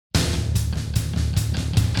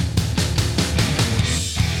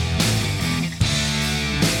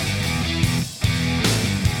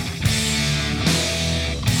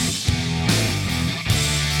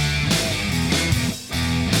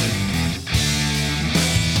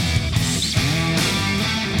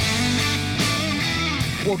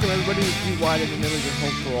Welcome everybody to Be Wide in the Middle, your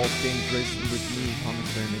home for all things racing with me,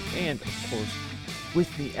 Thomas Merriman, and of course,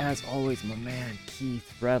 with me as always, my man,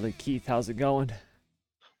 Keith Bradley. Keith, how's it going?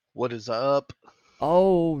 What is up?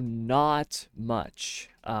 Oh, not much.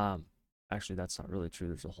 Actually, that's not really true.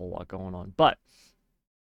 There's a whole lot going on. But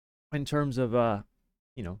in terms of,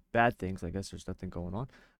 bad things, I guess there's nothing going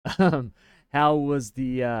on. How was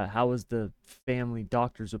the family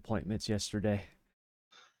doctor's appointments yesterday?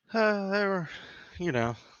 They were,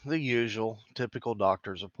 the usual, typical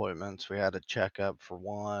doctor's appointments. We had a checkup for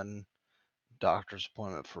one, doctor's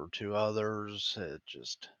appointment for two others. It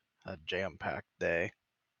just a jam-packed day.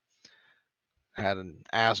 Had an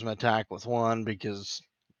asthma attack with one because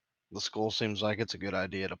the school seems like it's a good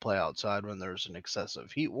idea to play outside when there's an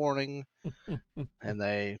excessive heat warning, and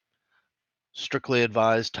they strictly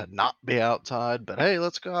advised to not be outside. But hey,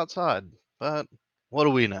 let's go outside. But what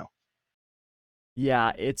do we know?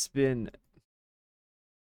 Yeah, it's been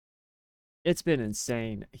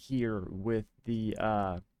insane here with the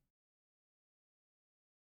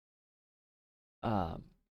um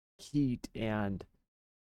heat and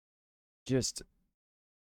just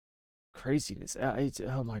craziness.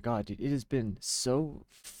 Oh my God, dude, it has been so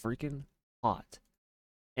freaking hot.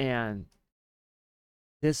 And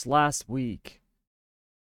this last week,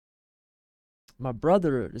 my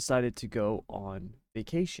brother decided to go on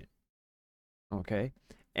vacation. Okay.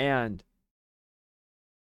 And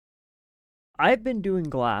I've been doing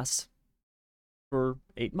glass for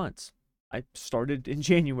 8 months. I started in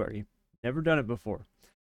January. Never done it before.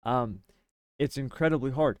 Um, it's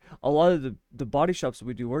incredibly hard. A lot of the body shops that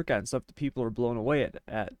we do work at and stuff, the people are blown away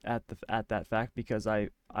at that fact because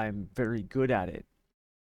I'm very good at it.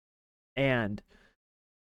 And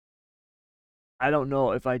I don't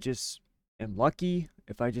know if I just am lucky,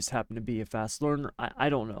 if I just happen to be a fast learner. I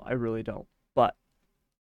don't know. I really don't. But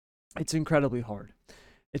it's incredibly hard.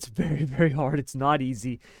 It's very, very hard. It's not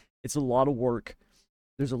easy. It's a lot of work.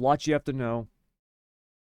 There's a lot you have to know.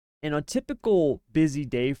 And a typical busy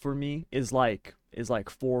day for me is like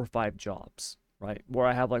 4 or 5 jobs, right? Where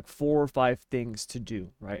I have like 4 or 5 things to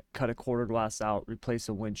do, right? Cut a quarter glass out, replace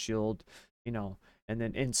a windshield, you know, and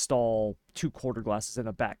then install 2 quarter glasses and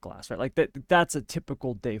a back glass, right? Like that's a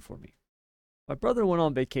typical day for me. My brother went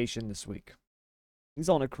on vacation this week. He's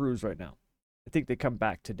on a cruise right now. I think they come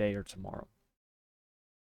back today or tomorrow.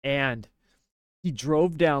 And he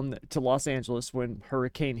drove down to Los Angeles when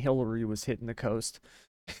Hurricane Hillary was hitting the coast.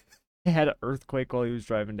 He had an earthquake while he was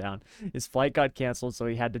driving down. His flight got canceled, so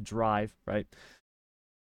he had to drive, right?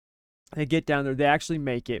 They get down there. They actually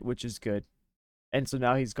make it, which is good. And so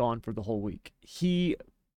now he's gone for the whole week. He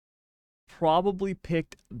probably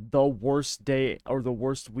picked the worst day or the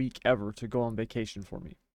worst week ever to go on vacation for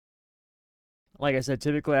me. Like I said,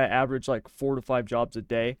 typically I average like 4 to 5 jobs a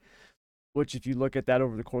day, which if you look at that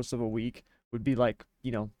over the course of a week would be like,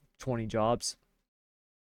 20 jobs.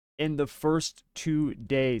 In the first 2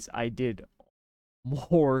 days, I did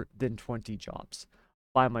more than 20 jobs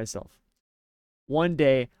by myself. One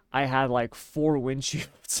day, I had like 4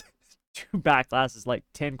 windshields, 2 back glasses, like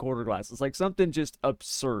 10 quarter glasses, like something just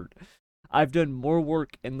absurd. I've done more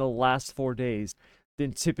work in the last 4 days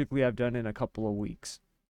than typically I've done in a couple of weeks.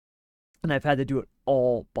 And I've had to do it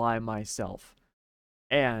all by myself.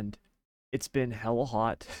 And it's been hella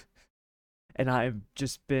hot. And I've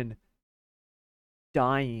just been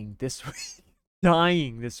dying this week.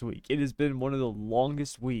 Dying this week. It has been one of the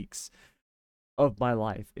longest weeks of my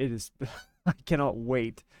life. It is. I cannot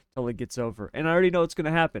wait till it gets over. And I already know it's going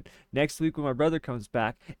to happen. Next week, when my brother comes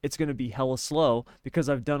back, it's going to be hella slow because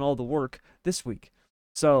I've done all the work this week.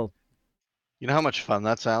 So, You know how much fun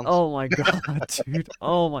that sounds? oh my God, dude.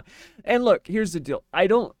 Oh my. And look, here's the deal. I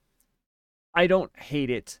don't hate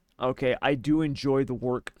it. Okay. I do enjoy the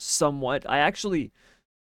work somewhat. I actually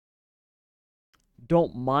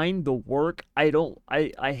don't mind the work. I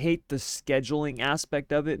hate the scheduling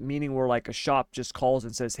aspect of it, meaning where like a shop just calls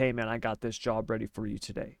and says, "Hey man, I got this job ready for you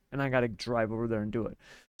today." And I got to drive over there and do it.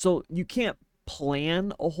 So you can't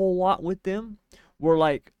plan a whole lot with them. Where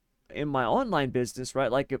like in my online business,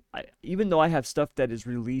 right? Like even though I have stuff that is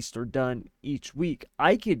released or done each week,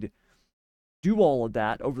 I could do all of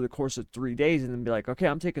that over the course of 3 days and then be like, okay,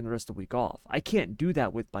 I'm taking the rest of the week off. I can't do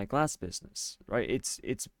that with my glass business, right? It's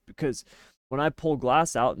because when I pull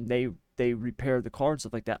glass out and they repair the car and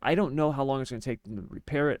stuff like that, I don't know how long it's going to take them to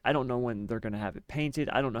repair it. I don't know when they're going to have it painted.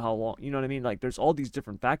 I don't know how long, you know what I mean? Like there's all these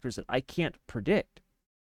different factors that I can't predict.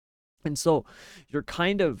 And so you're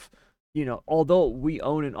kind of, although we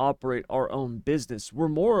own and operate our own business, we're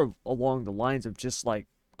more of along the lines of just like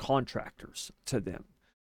contractors to them.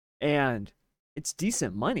 And it's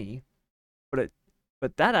decent money, but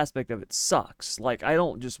But that aspect of it sucks. Like, I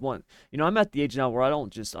don't just want, I'm at the age now where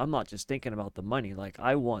I'm not just thinking about the money. Like,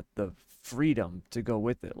 I want the freedom to go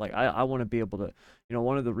with it. Like, I want to be able to,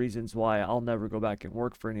 one of the reasons why I'll never go back and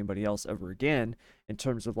work for anybody else ever again in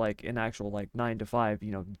terms of like an actual like 9 to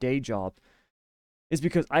 5, day job is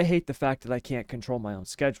because I hate the fact that I can't control my own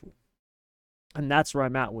schedule. And that's where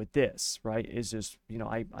I'm at with this, right? Is just,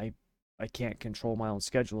 I can't control my own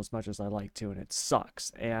schedule as much as I like to, and it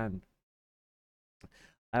sucks. And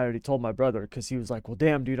I already told my brother because he was like, "Well,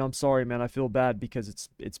 damn, dude, I'm sorry, man. I feel bad because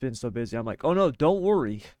it's been so busy." I'm like, "Oh no, don't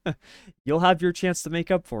worry. You'll have your chance to make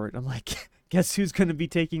up for it." I'm like, "Guess who's going to be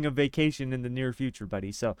taking a vacation in the near future,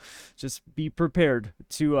 buddy? So just be prepared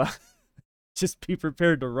to just be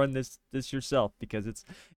prepared to run this yourself because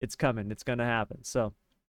it's coming. It's going to happen." So,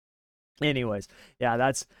 anyways, yeah,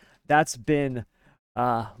 that's been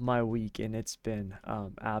my week, and it's been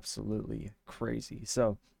absolutely crazy.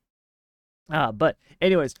 So, but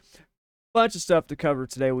anyways, bunch of stuff to cover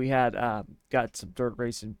today. We had got some dirt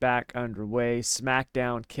racing back underway.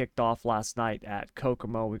 Smackdown kicked off last night at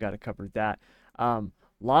Kokomo. We got to cover that. A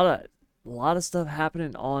lot of stuff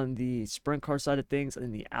happening on the sprint car side of things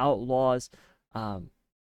and the Outlaws,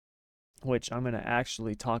 which I'm going to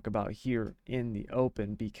actually talk about here in the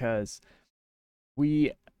open because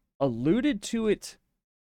we alluded to it,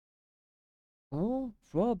 well,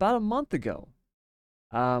 about a month ago,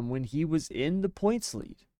 when he was in the points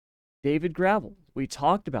lead. David Gravel, we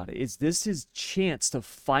talked about it. Is this his chance to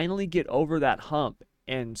finally get over that hump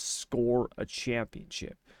and score a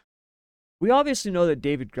championship? We obviously know that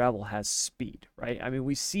David Gravel has speed, right? I mean,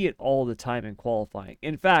 we see it all the time in qualifying.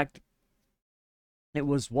 In fact, it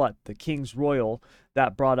was the King's Royal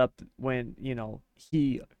that brought up when,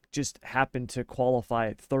 he just happened to qualify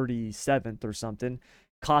at 37th or something,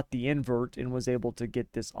 caught the invert, and was able to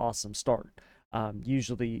get this awesome start.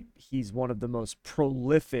 Usually he's one of the most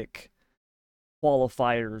prolific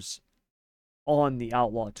qualifiers on the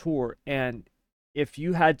Outlaw Tour. And if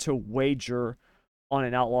you had to wager on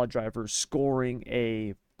an Outlaw driver scoring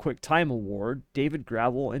a quick time award, David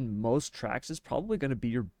Gravel in most tracks is probably going to be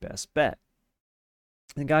your best bet.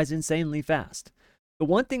 The guy's insanely fast. The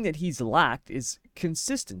one thing that he's lacked is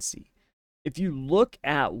consistency. If you look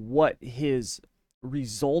at what his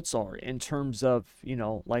results are in terms of,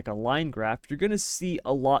 like a line graph, you're going to see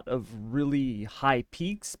a lot of really high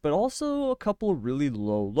peaks, but also a couple of really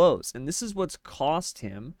low lows. And this is what's cost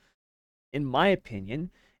him, in my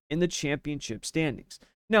opinion, in the championship standings.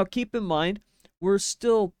 Now, keep in mind, we're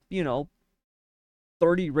still,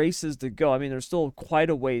 30 races to go. I mean, there's still quite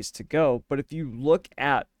a ways to go. But if you look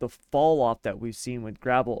at the fall off that we've seen with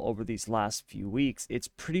Gravel over these last few weeks, it's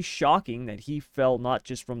pretty shocking that he fell not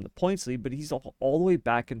just from the points lead, but he's all the way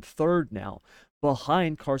back in third now,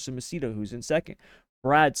 behind Carson Macedo, who's in second.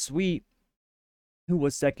 Brad Sweet, who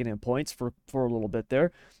was second in points for a little bit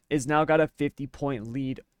there, is now got a 50-point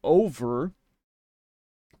lead over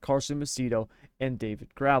Carson Macedo and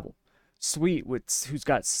David Gravel. Sweet, who's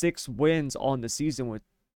got 6 wins on the season with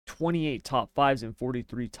 28 top 5s and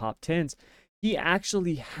 43 top 10s, he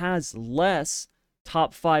actually has less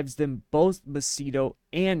top 5s than both Macedo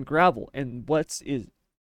and Gravel. And what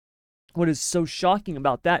is so shocking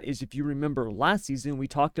about that is, if you remember last season, we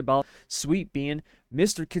talked about Sweet being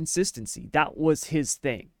Mr. Consistency. That was his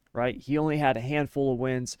thing, right? He only had a handful of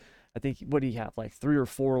wins. I think, what did he have, like 3 or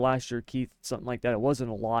 4 last year, Keith? Something like that. It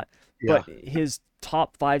wasn't a lot. Yeah. But his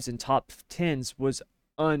top 5s and top 10s was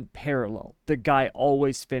unparalleled. The guy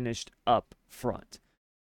always finished up front.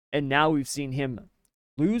 And now we've seen him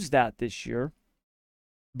lose that this year.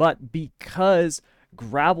 But because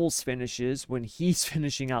Gravel's finishes, when he's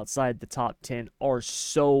finishing outside the top 10, are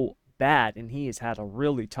so bad, and he has had a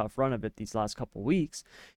really tough run of it these last couple weeks,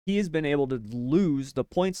 he has been able to lose the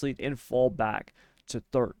points lead and fall back to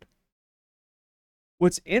third.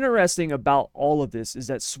 What's interesting about all of this is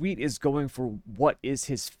that Sweet is going for what is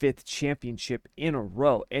his 5th championship in a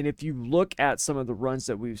row. And if you look at some of the runs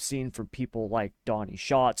that we've seen from people like Donnie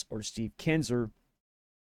Schatz or Steve Kinzer,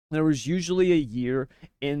 there was usually a year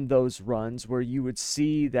in those runs where you would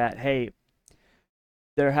see that, hey,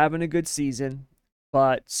 they're having a good season,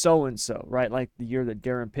 but so-and-so, right? Like the year that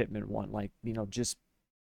Darren Pittman won, like, just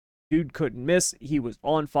dude couldn't miss. He was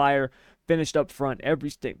on fire, finished up front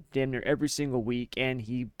damn near every single week, and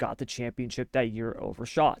he got the championship that year over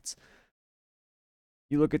Schatz.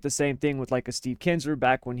 You look at the same thing with like a Steve Kinzer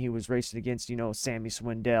back when he was racing against, Sammy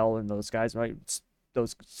Swindell and those guys, right?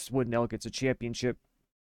 Those Swindell gets a championship.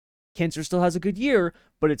 Kinzer still has a good year,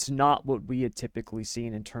 but it's not what we had typically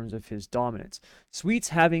seen in terms of his dominance. Sweet's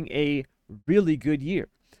having a really good year.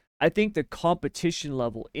 I think the competition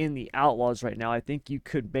level in the Outlaws right now, I think you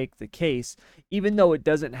could make the case, even though it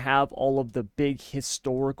doesn't have all of the big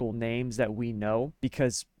historical names that we know,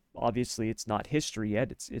 because obviously it's not history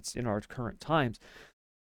yet, it's in our current times.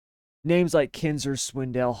 Names like Kinzer,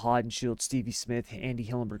 Swindell, Hodenshield, Stevie Smith, Andy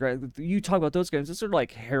Hillenberg, right? You talk about those guys, those are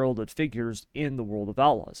like heralded figures in the world of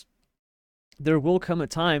Outlaws. There will come a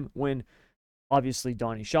time when, obviously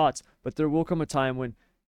Donnie Schatz, but there will come a time when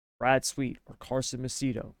Brad Sweet or Carson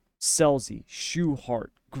Macedo, Selzy, Schuhart,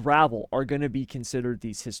 Gravel are going to be considered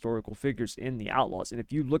these historical figures in the Outlaws. And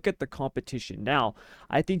if you look at the competition now,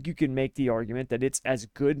 I think you can make the argument that it's as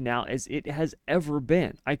good now as it has ever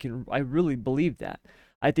been. I really believe that.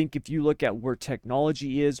 I think if you look at where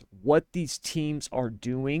technology is, what these teams are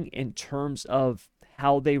doing in terms of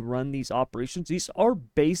how they run these operations, these are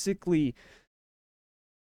basically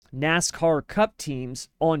NASCAR Cup teams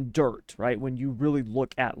on dirt, right? When you really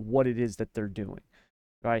look at what it is that they're doing,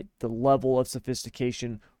 right? The level of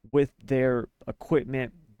sophistication with their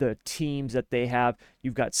equipment, the teams that they have.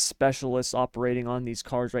 You've got specialists operating on these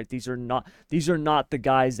cars, right? These are not the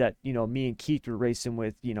guys that, me and Keith were racing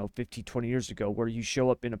with, 15, 20 years ago, where you show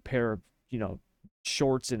up in a pair of,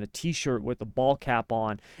 shorts and a t-shirt with a ball cap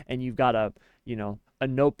on, and you've got a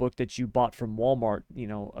notebook that you bought from Walmart,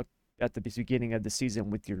 at the beginning of the season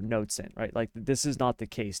with your notes in, right? Like, this is not the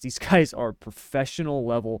case. These guys are professional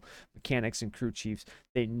level mechanics and crew chiefs.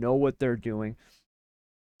 They know what they're doing.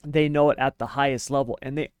 They know it at the highest level,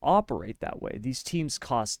 and they operate that way. These teams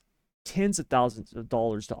cost tens of thousands of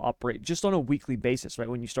dollars to operate just on a weekly basis, right?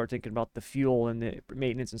 When you start thinking about the fuel and the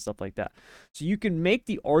maintenance and stuff like that. So you can make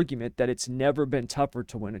the argument that it's never been tougher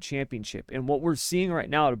to win a championship. And what we're seeing right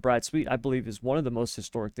now out of Brad Sweet, I believe, is one of the most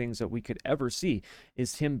historic things that we could ever see,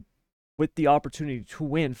 is him with the opportunity to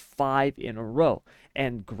win 5 in a row.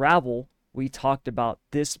 And Gravel, we talked about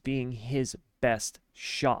this being his best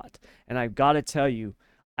shot. And I've got to tell you,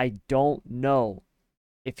 I don't know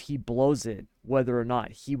if he blows it, whether or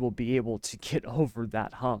not he will be able to get over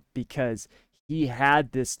that hump, because he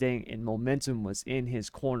had this thing and momentum was in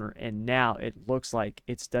his corner, and now it looks like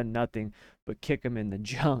it's done nothing but kick him in the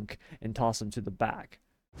junk and toss him to the back.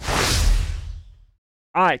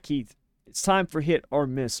 All right, Keith, it's time for hit or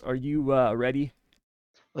miss. Are you ready?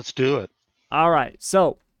 Let's do it. All right,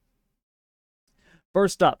 so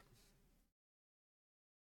first up,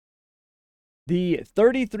 the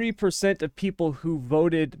 33% of people who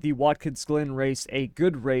voted the Watkins Glen race a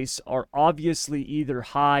good race are obviously either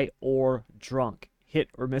high or drunk. Hit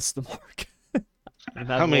or miss the mark. I'm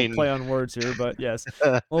having a little play on words here, but yes,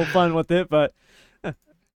 a little fun with it. But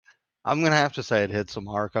I'm going to have to say it hits a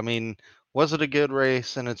mark. I mean, was it a good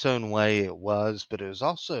race in its own way? It was, but it was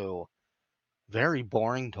also very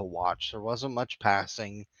boring to watch. There wasn't much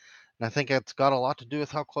passing. And I think it's got a lot to do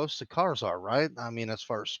with how close the cars are, right? I mean, as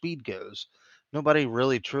far as speed goes, nobody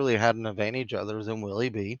really truly had an advantage other than Willie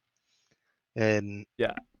B. And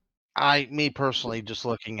yeah, me personally, just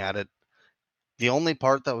looking at it, the only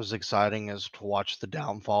part that was exciting is to watch the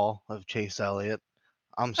downfall of Chase Elliott.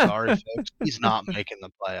 I'm sorry, folks. He's not making the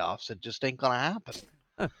playoffs. It just ain't gonna happen.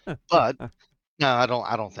 But no, I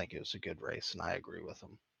don't think it was a good race, and I agree with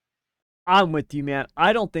him. I'm with you, man.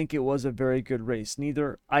 I don't think it was a very good race.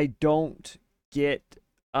 Neither. I don't get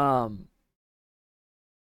I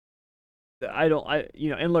don't I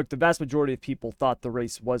and look, the vast majority of people thought the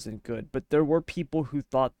race wasn't good, but there were people who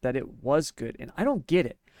thought that it was good, and I don't get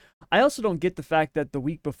it. I also don't get the fact that the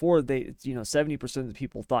week before 70% of the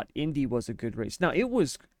people thought Indy was a good race. Now, it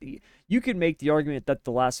was, you could make the argument that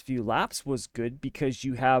the last few laps was good because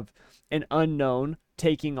you have an unknown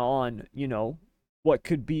taking on, what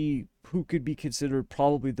could be, who could be considered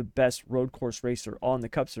probably the best road course racer on the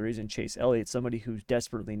Cup Series in Chase Elliott, somebody who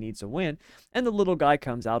desperately needs a win. And the little guy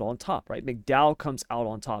comes out on top, right? McDowell comes out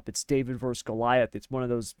on top. It's David versus Goliath. It's one of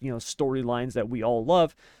those, storylines that we all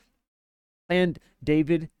love. And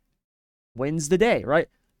David wins the day, right?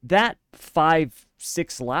 That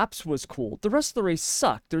 5-6 laps was cool. The rest of the race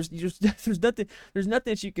sucked. There's nothing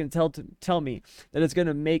that you can tell me that is going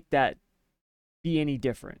to make that be any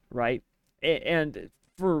different, right? And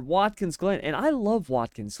for Watkins Glen, and I love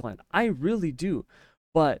Watkins Glen, I really do,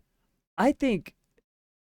 but I think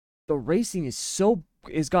the racing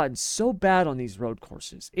is gotten so bad on these road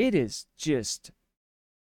courses. It is just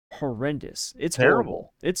horrendous. It's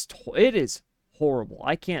Terrible. horrible. It is horrible.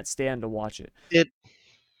 I can't stand to watch it.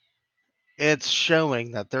 It's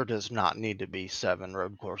showing that there does not need to be 7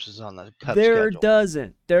 road courses on the Cup There schedule.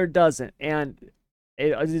 doesn't. And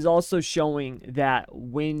it is also showing that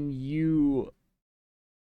when you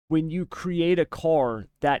create a car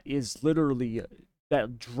that is literally,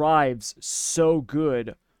 that drives so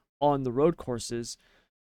good on the road courses,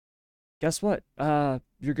 guess what?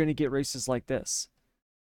 You're going to get races like this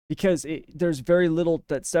because there's very little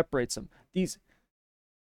that separates them. These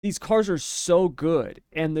cars are so good,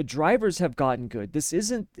 and the drivers have gotten good. This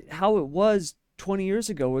isn't how it was 20 years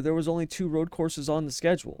ago, where there was only 2 road courses on the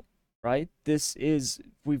schedule, right?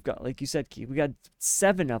 We've got, like you said, Keith, we got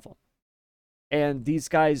 7 of them. And these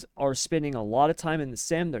guys are spending a lot of time in the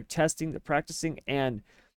sim. They're testing, they're practicing, and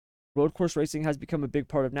road course racing has become a big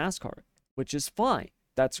part of NASCAR, which is fine.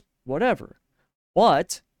 That's whatever.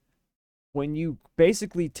 But when you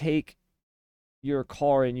basically take your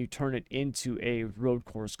car and you turn it into a road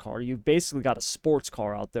course car, you've basically got a sports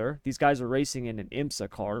car out there. These guys are racing in an IMSA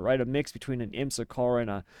car, right? A mix between an IMSA car and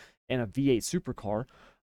a V8 supercar.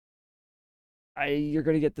 You're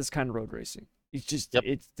gonna get this kind of road racing. Yep.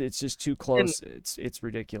 It's just too And close. It's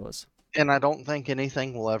ridiculous. I don't think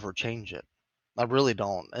anything will ever change it. I really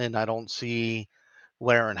don't, and I don't see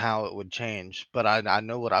where and how it would change. But I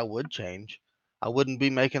know what I would change. I wouldn't be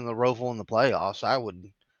making the Roval in the playoffs. I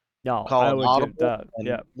would No, call I an would do audible, that. and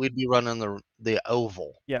Yep. we'd be running the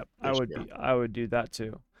oval Yep. this year. I would do that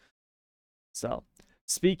too. So,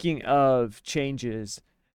 speaking of changes,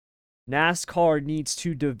 NASCAR needs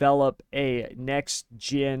to develop a next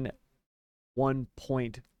gen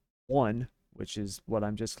 1.1, which is what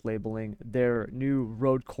I'm just labeling their new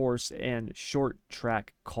road course and short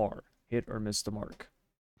track car. Hit or miss the mark.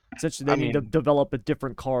 Essentially, I they need to mean, develop a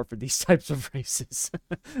different car for these types of races.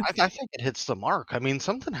 I think it hits the mark. I mean,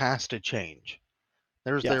 something has to change.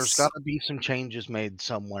 There's Yes. gotta be some changes made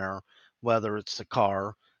somewhere, whether it's the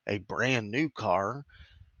car, a brand new car,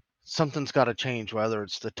 something's gotta change, whether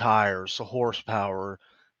it's the tires, the horsepower,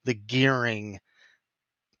 the gearing.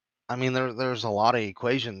 I mean, there's a lot of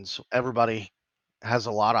equations. Everybody has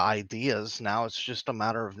a lot of ideas. Now it's just a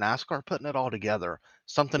matter of NASCAR putting it all together.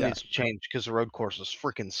 Something Yeah. needs to change because the road courses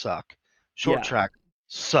freaking suck. Short Yeah. track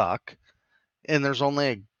suck, and there's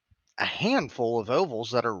only a handful of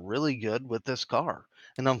ovals that are really good with this car.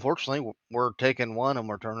 And unfortunately, we're taking one and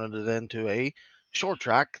we're turning it into a short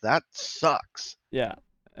track that sucks. Yeah,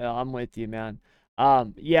 I'm with you, man.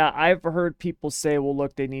 Yeah, I've heard people say, well,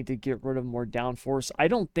 look, they need to get rid of more downforce. I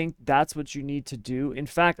don't think that's what you need to do. In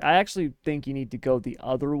fact, I actually think you need to go the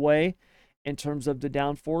other way in terms of the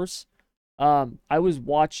downforce. I was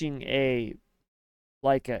watching I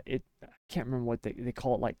can't remember what they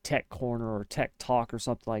call it, like Tech Corner or Tech Talk or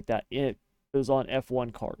something like that. It was on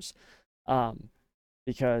F1 cars. Um,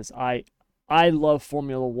 because I love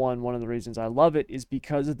Formula One. One of the reasons I love it is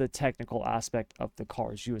because of the technical aspect of the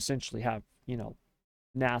cars. You essentially have,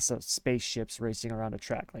 NASA spaceships racing around a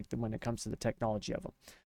track, like when it comes to the technology of them.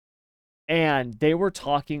 And they were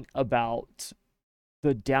talking about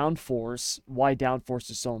the downforce, why downforce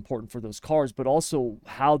is so important for those cars, but also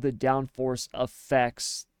how the downforce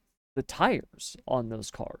affects the tires on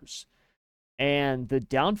those cars. And the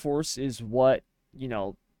downforce is what, you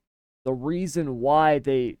know, the reason why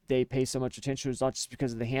they pay so much attention is not just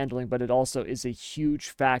because of the handling, but it also is a huge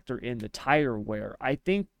factor in the tire wear. I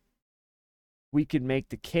think we could make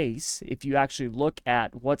the case if you actually look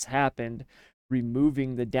at what's happened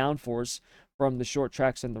removing the downforce from the short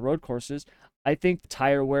tracks and the road courses. I think the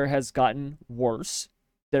tire wear has gotten worse.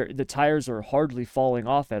 The tires are hardly falling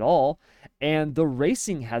off at all, and the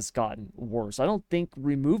racing has gotten worse. I don't think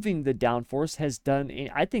removing the downforce has done.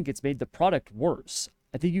 I think it's made the product worse.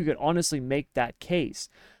 I think you could honestly make that case.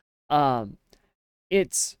 Um,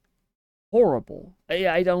 it's horrible.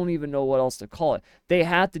 I don't even know what else to call it. They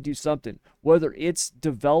had to do something, whether it's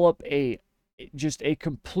develop just a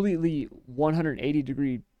completely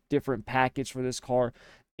 180-degree different package for this car,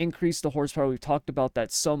 increase the horsepower. We've talked about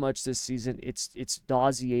that so much this season. It's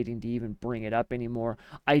nauseating to even bring it up anymore.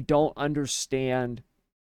 I don't understand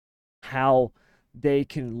how they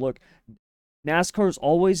can look. NASCAR's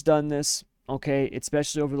always done this, okay,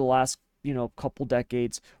 especially over the last, couple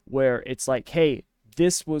decades, where it's like, hey,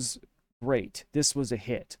 this was great. This was a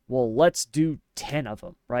hit. Well, let's do 10 of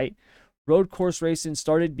them, right? Road course racing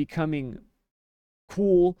started becoming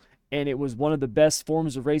cool, and it was one of the best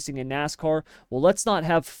forms of racing in NASCAR. Well, let's not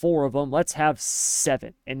have 4 of them. Let's have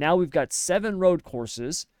 7. And now we've got 7 road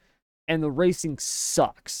courses, and the racing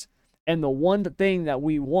sucks. And the one thing that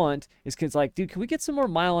we want is kids like, dude, can we get some more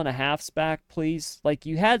mile and a halfs back, please? Like,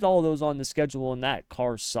 you had all those on the schedule, and that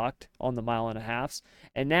car sucked on the mile and a halfs.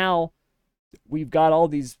 And now we've got all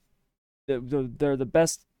these, they're the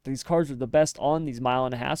best. These cars are the best on these mile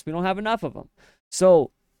and a halfs. We don't have enough of them.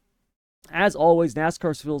 So, as always,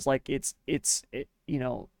 NASCAR feels like it's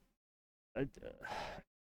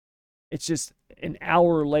it's just an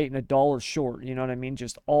hour late and a dollar short, you know what I mean?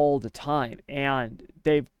 Just all the time. And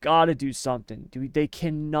they've got to do something. They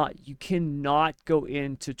cannot, you cannot go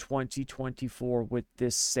into 2024 with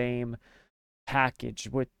this same package,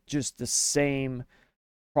 with just the same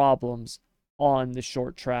problems on the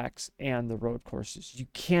short tracks and the road courses. You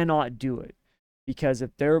cannot do it, because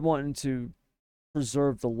if they're wanting to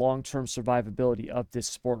preserve the long-term survivability of this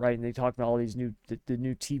sport, right? And they talk about all these the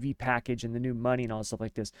new TV package and the new money and all stuff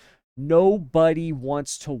like this. Nobody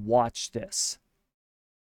wants to watch this.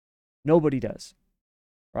 Nobody does,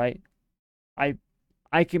 right? I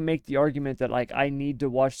I can make the argument that like I need to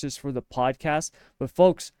watch this for the podcast, but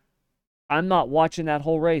folks, I'm not watching that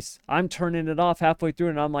whole race. I'm turning it off halfway through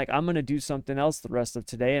and I'm like, I'm going to do something else the rest of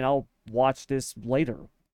today and I'll watch this later,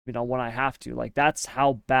 when I have to. Like, that's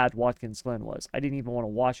how bad Watkins Glen was. I didn't even want to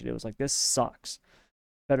watch it. It was like, this sucks.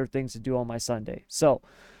 Better things to do on my Sunday. So,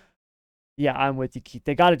 yeah, I'm with you, Keith.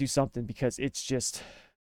 They got to do something because it's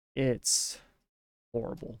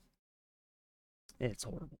horrible. It's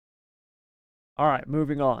horrible. All right,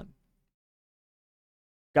 moving on.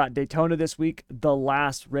 Got Daytona this week, the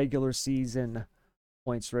last regular season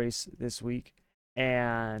points race this week,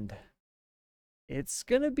 and it's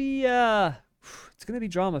gonna be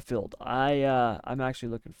drama filled. I'm actually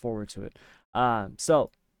looking forward to it.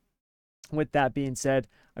 So with that being said,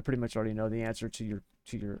 I pretty much already know the answer to your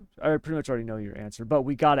I pretty much already know your answer, but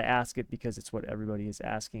we got to ask it because it's what everybody is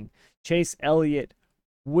asking. Chase Elliott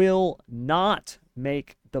will not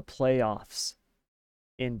make the playoffs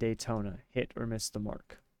in Daytona. Hit or miss the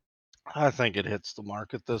mark? I think it hits the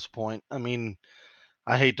mark at this point. I mean,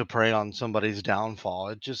 I hate to prey on somebody's downfall.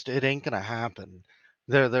 It ain't gonna happen.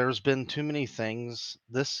 There's been too many things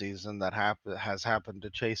this season that has happened to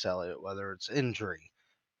Chase Elliott, whether it's injury,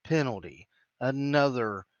 penalty,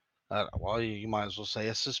 another, well, you might as well say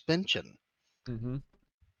a suspension. Mm-hmm.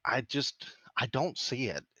 I don't see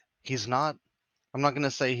it. He's not. I'm not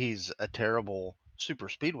gonna say he's a terrible super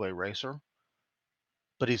speedway racer,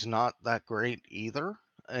 but he's not that great either.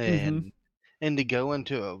 Mm-hmm. And to go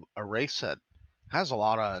into a race that has a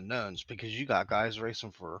lot of unknowns, because you got guys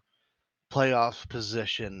racing for playoff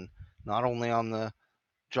position, not only on the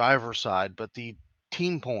driver side, but the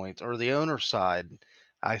team points or the owner side.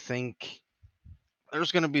 I think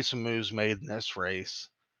there's going to be some moves made in this race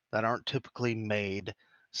that aren't typically made,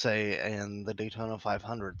 say, in the Daytona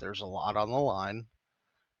 500. There's a lot on the line,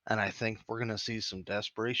 and I think we're going to see some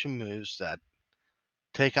desperation moves that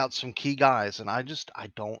take out some key guys, and I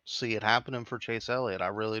don't see it happening for Chase Elliott. I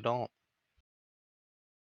really don't.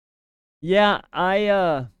 Yeah,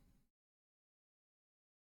 I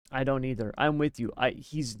don't either. I'm with you.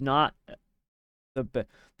 He's not the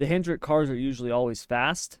Hendrick cars are usually always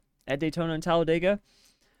fast at Daytona and Talladega,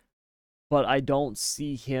 but I don't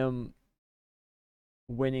see him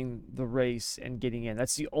winning the race and getting in.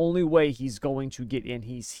 That's the only way he's going to get in.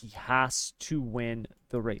 He has to win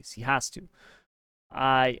the race. He has to.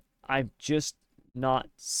 I'm just not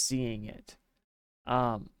seeing it.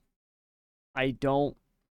 Um I don't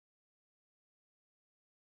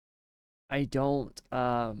I don't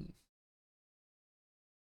I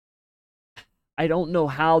don't know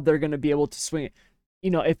how they're going to be able to swing it.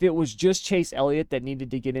 If it was just Chase Elliott that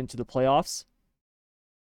needed to get into the playoffs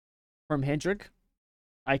from Hendrick,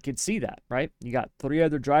 I could see that, right? You got three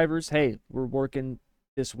other drivers. Hey, we're working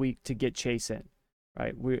this week to get Chase in,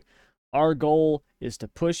 right? Our goal is to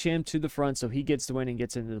push him to the front so he gets the win and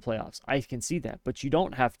gets into the playoffs. I can see that, but you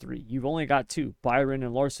don't have three. You've only got two, Byron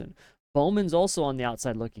and Larson. Bowman's also on the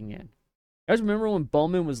outside looking in. You guys remember when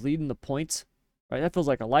Bowman was leading the points? Right? That feels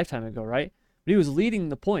like a lifetime ago, right? But he was leading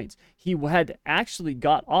the points. He had actually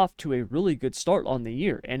got off to a really good start on the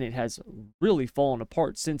year, and it has really fallen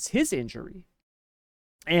apart since his injury.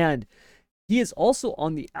 And he is also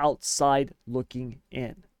on the outside looking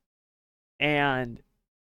in. And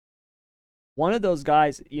one of those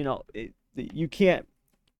guys, you can't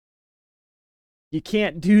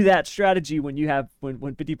do that strategy when you have when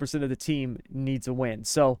 50% of the team needs a win.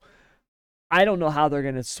 So I don't know how they're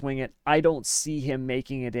going to swing it. I don't see him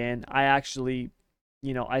making it in. I actually,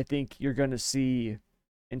 I think you're going to see,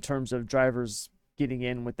 in terms of drivers getting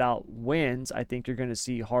in without wins, I think you're going to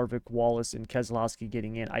see Harvick, Wallace, and Keselowski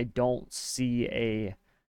getting in. I don't see a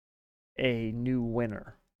new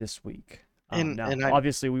winner this week. And Now, and I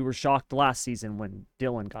obviously, we were shocked last season when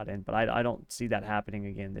Dylan got in, but I don't see that happening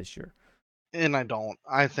again this year. and I don't.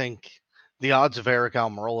 I think the odds of Eric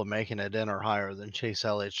Almirola making it in are higher than Chase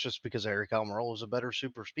Elliott's, just because Eric Almirola is a better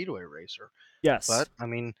super speedway racer. Yes. But I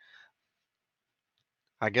mean,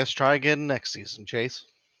 I guess try again next season, Chase.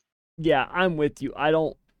 Yeah, I'm with you. I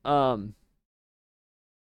don't, I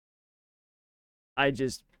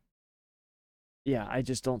just, Yeah, I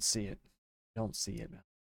just don't see it. Don't see it, man.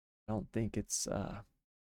 I don't think it's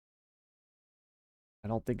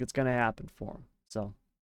gonna happen for him. So,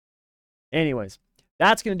 anyways,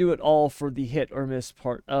 that's gonna do it all for the hit or miss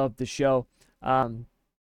part of the show.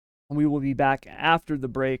 We will be back after the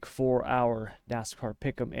break for our NASCAR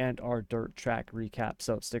Pick'em and our dirt track recap.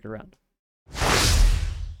 So stick around.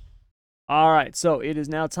 All right, so it is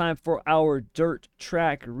now time for our dirt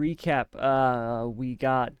track recap. We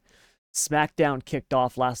got Smackdown kicked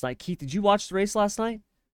off last night. Keith, did you watch the race last night?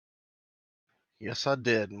 Yes, I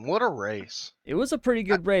did. And what a race. It was a pretty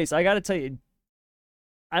good race. I got to tell you,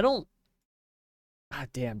 I don't. God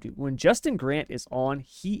damn, dude. When Justin Grant is on,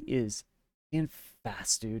 he is in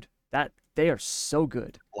fast, dude. That they are so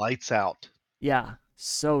good. Lights out. Yeah,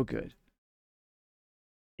 so good.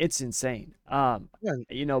 It's insane.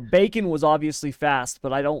 Yeah, Bacon was obviously fast,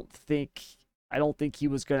 but I don't think he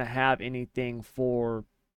was gonna have anything for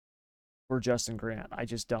Justin Grant. I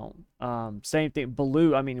just don't. Same thing.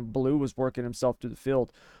 Baloo was working himself through the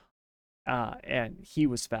field, and he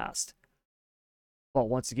was fast. But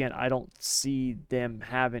once again, I don't see them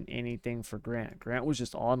having anything for Grant. Grant was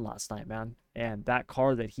just on last night, man. And that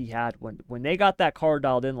car that he had when they got that car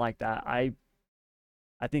dialed in like that, I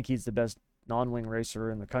think he's the best non-wing racer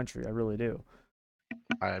in the country. I really do.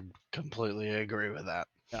 I completely agree with that.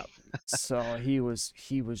 Yeah. So he was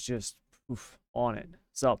just on it.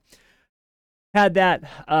 So had that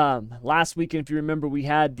last weekend. If you remember, we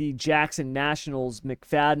had the Jackson Nationals.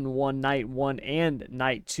 McFadden won night 1 and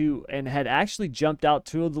night 2, and had actually jumped out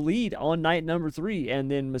to the lead on night number 3,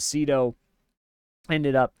 and then Macedo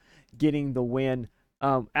ended up getting the win.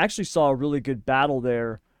 Actually saw a really good battle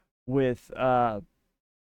there with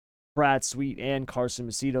Brad Sweet and Carson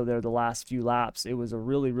Macedo there the last few laps. It was a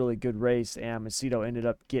really, really good race, and Macedo ended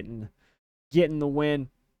up getting the win,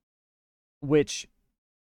 which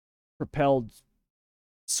propelled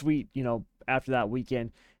Sweet, after that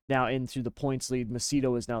weekend, now into the points lead.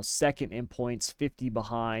 Macedo is now second in points, 50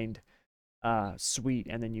 behind Sweet,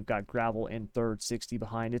 and then you've got Gravel in third, 60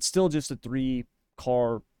 behind. It's still just a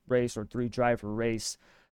 3-car race or 3-driver race.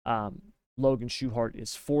 Logan Schuchart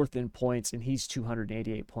is fourth in points, and he's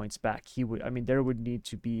 288 points back. There would need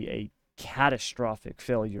to be a catastrophic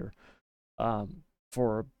failure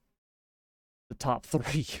for the top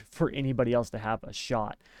 3 for anybody else to have a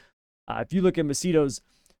shot. If you look at Macedo's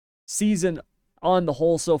season on the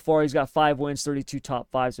whole so far, he's got 5 wins, 32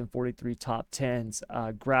 top 5s, and 43 top 10s.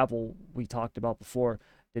 Gravel, we talked about before,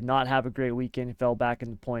 did not have a great weekend, fell back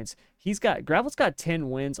in the points. Gravel's got 10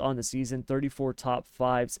 wins on the season, 34 top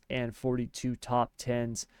 5s, and 42 top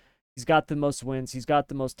 10s. He's got the most wins, he's got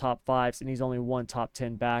the most top 5s, and he's only 1 top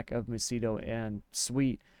 10 back of Macedo and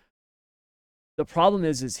Sweet. The problem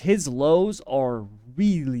is his lows are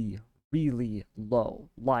really, really low.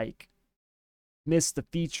 Like, miss the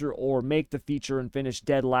feature or make the feature and finish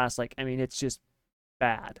dead last. It's just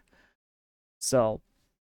bad. So,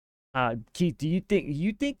 Keith, do you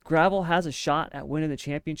think Gravel has a shot at winning the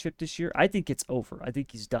championship this year? I think it's over. I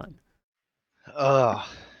think he's done. I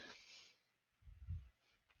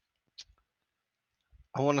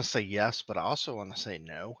want to say yes, but I also want to say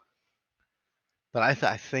no. But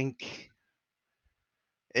I think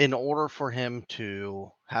in order for him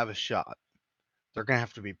to have a shot, they're going to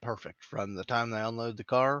have to be perfect from the time they unload the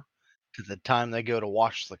car to the time they go to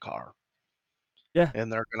wash the car. Yeah.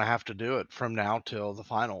 And they're going to have to do it from now till the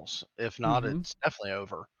finals. If not, Mm-hmm. it's definitely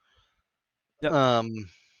over. Yep. Um,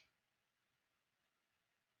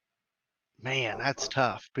 Man, that's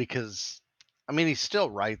tough because he's still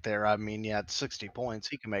right there. At 60 points,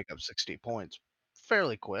 he can make up 60 points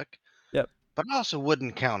fairly quick. Yep. But I also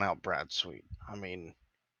wouldn't count out Brad Sweet.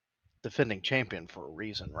 Defending champion for a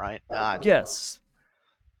reason, right? Yes.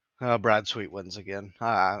 Brad Sweet wins again.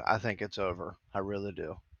 I think it's over. I really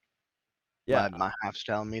do. Yeah. My half's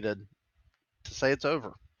telling me to say it's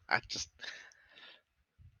over. It's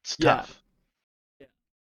Yeah. tough.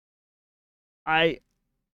 I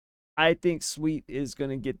I think Sweet is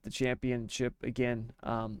gonna get the championship again.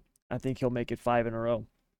 I think he'll make it 5 in a row.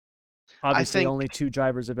 I Obviously, think only 2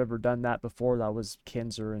 drivers have ever done that before. That was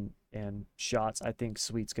Kinzer and Schatz. I think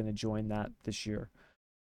Sweet's gonna join that this year.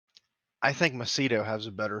 Macedo has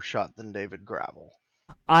a better shot than David Gravel.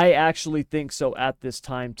 I actually think so at this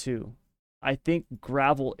time too. I think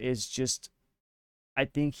Gravel is just I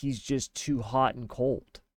think he's just too hot and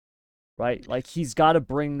cold. Right? Like he's got to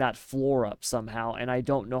bring that floor up somehow, and I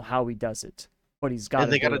don't know how he does it, but he's got And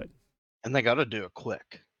to they got do to it. and they got to do it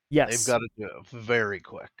quick. They've Yes. got to do it very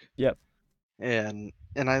quick. Yep. And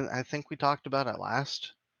I think we talked about it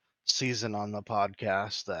last season on the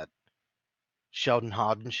podcast that Sheldon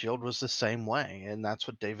Haudenschild was the same way, and that's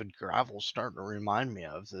what David Gravel's starting to remind me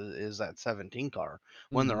of is that 17 car.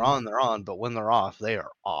 When Mhm. they're on, but when they're off, they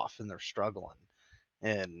are off and they're struggling.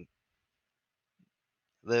 And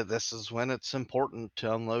this is when it's important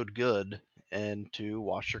to unload good and to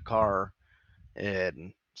wash your car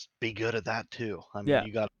and be good at that too. I mean, Yeah.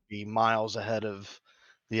 you got to be miles ahead of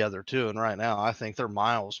the other two, and right now I think they're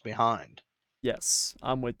miles behind. Yes.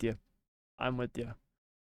 I'm with you. I'm with you.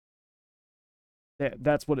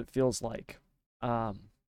 That's what it feels like.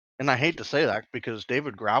 Um, And I hate to say that because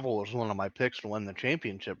David Gravel was one of my picks to win the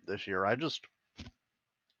championship this year.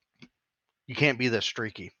 You can't be this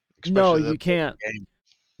streaky, no, especially this you can't. game.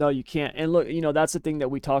 No, you can't. And look, that's the thing that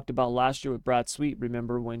we talked about last year with Brad Sweet.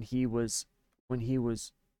 Remember when he was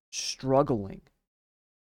struggling,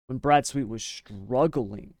 when Brad Sweet was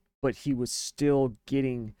struggling, but he was still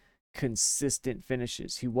getting consistent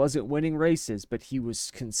finishes. He wasn't winning races, but he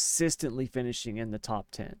was consistently finishing in the top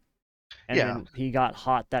 10. And Yeah, then he got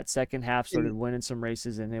hot that second half, started and winning some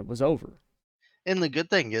races, and it was over. and the good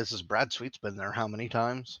thing is Brad Sweet's been there how many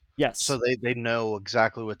times, so Yes. they know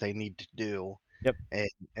exactly what they need to do, Yep.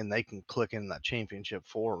 and they can click in that championship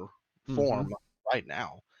Mm-hmm. form right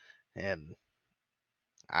now. And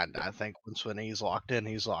Yep. I think once when he's locked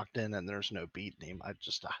in, and there's no beating him. I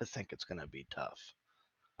think it's gonna be tough.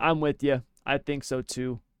 I'm with you. I think so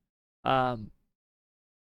too. Um,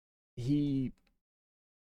 he,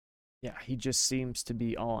 yeah, he just seems to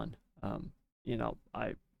be on. You know,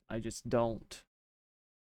 I just don't.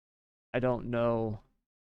 I don't know.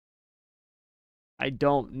 I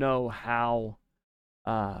don't know how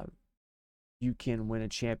uh you can win a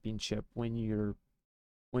championship when your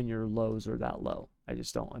lows are that low. I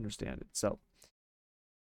just don't understand it. So,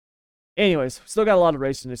 anyways, still got a lot of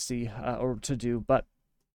racing to see or to do, but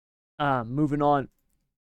moving on.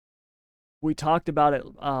 We talked about it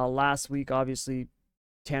last week. Obviously,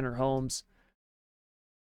 Tanner Holmes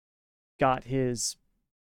got his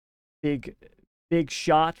big big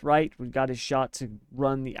shot, right? We got his shot to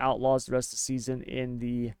run the Outlaws the rest of the season in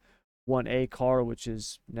the 1A car, which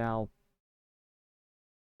is now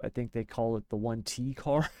I think they call it the 1T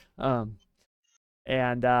car.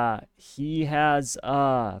 And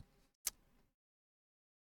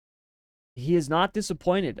he is not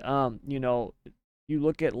disappointed. You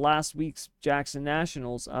look at last week's Jackson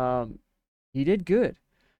Nationals, he did good.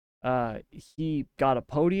 He got a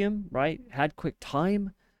podium, right? Had quick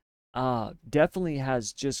time. Definitely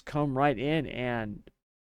has just come right in and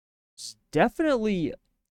definitely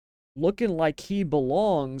looking like he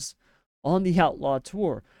belongs on the Outlaw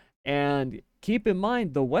Tour. And keep in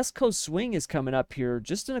mind, the West Coast Swing is coming up here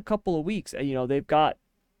just in a couple of weeks. They've got,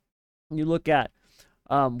 you look at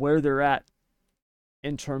where they're at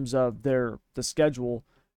in terms of the schedule.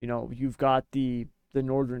 You've got the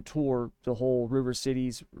Northern Tour, the whole River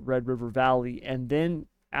Cities, Red River Valley, and then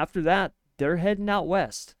after that, they're heading out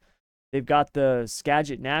west. They've got the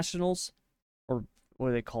Skagit Nationals, or what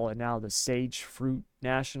do they call it now? The Sage Fruit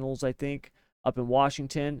Nationals, I think, up in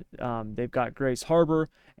Washington. They've got Grace Harbor,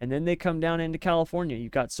 and then they come down into California.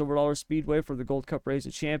 You've got Silver Dollar Speedway for the Gold Cup Race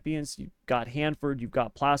of Champions. You've got Hanford. You've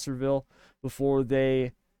got Placerville before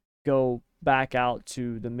they go back out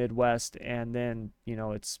to the Midwest, and then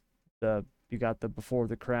it's you got the Before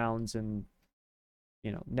the Crowns and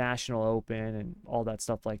National Open and all that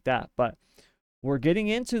stuff like that. But we're getting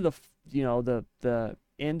into the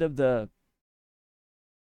end of the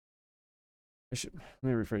let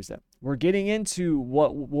me rephrase that. We're getting into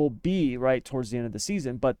what will be right towards the end of the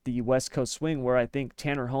season, but the West Coast Swing, where I think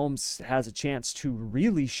Tanner Holmes has a chance to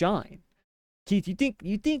really shine. Keith, you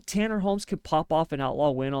think Tanner Holmes could pop off an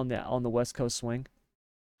outlaw win on the West Coast Swing?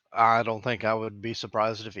 I don't think I would be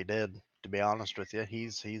surprised if he did. To be honest with you,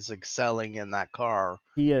 he's excelling in that car,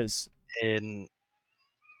 He is. and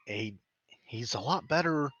he he's a lot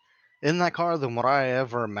better in that car than what I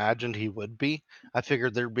ever imagined he would be. I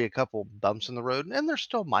figured there'd be a couple bumps in the road, and there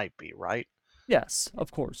still might be, right? Yes,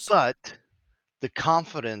 of course. But the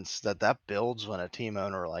confidence that builds when a team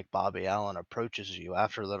owner like Bobby Allen approaches you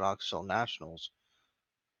after the Knoxville Nationals,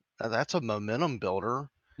 that's a momentum builder.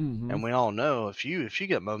 Mm-hmm. And we all know if you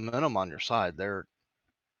get momentum on your side,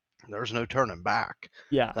 there's no turning back.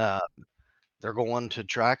 Yeah. Uh, they're going to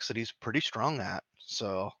tracks that he's pretty strong at,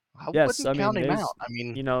 so I Yes. I wouldn't count mean, him there's out. I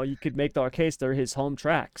mean, you could make the case they're his home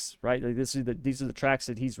tracks, right? Like these are the tracks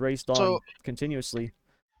that he's raced so on continuously.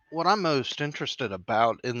 what I'm most interested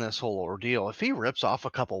about in this whole ordeal, if he rips off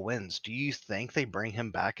a couple wins, do you think they bring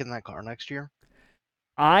him back in that car next year?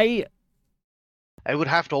 I I would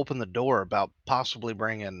have to open the door about possibly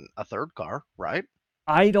bringing a third car, right?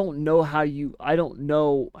 I don't know how you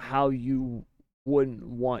wouldn't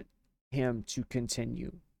want. him to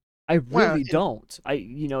continue. I Well, really and don't.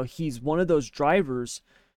 He's one of those drivers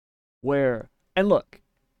where, and look,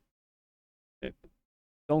 eh,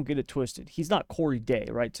 don't get it twisted. He's not Corey Day,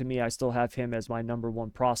 right? To me, I still have him as my number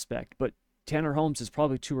one prospect, but Tanner Holmes is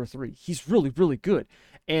probably two or three. He's really, really good.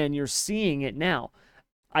 And you're seeing it now.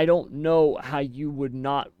 I don't know how you would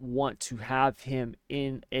not want to have him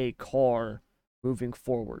in a car moving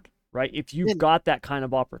forward, right? If you've and, got that kind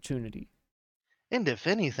of opportunity. and if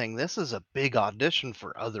anything, this is a big audition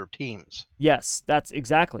for other teams. Yes, that's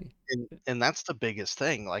exactly. And that's the biggest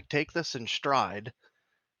thing. Like, take this in stride.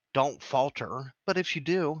 Don't falter. But if you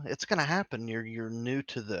do, it's gonna happen. You're new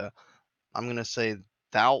to the, I'm gonna say,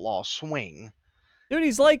 the outlaw swing. Dude,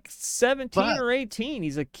 he's like 17 But or 18.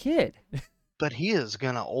 He's a kid. but he is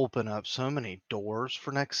gonna open up so many doors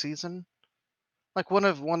for next season. Like one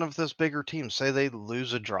of those bigger teams, say they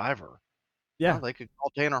lose a driver. Well, Yeah. they could call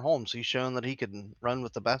Tanner Holmes. He's shown that he can run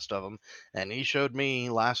with the best of them, and he showed me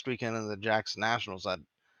last weekend in the Jackson Nationals that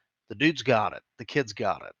the dude's got it. The kid's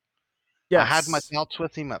got it. I had my Yes. doubts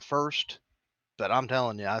with him at first, but I'm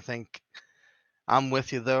telling you, I think I'm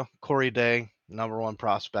with you though. Corey Day, number one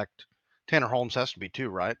prospect. Tanner Holmes has to be too,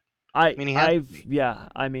 right? I I mean, he has to I've be. yeah,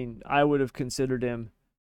 I mean, uh I would have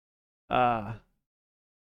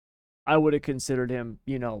considered him,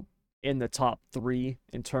 in the top 3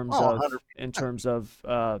 in terms Oh, of 100%.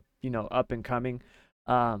 up and coming.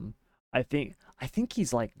 Um I think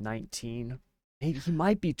he's like 19. Maybe he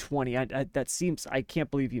might be 20. I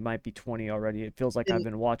can't believe he might be 20 already. It feels like I've And,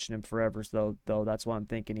 been watching him forever, so though that's why I'm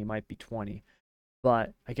thinking he might be 20.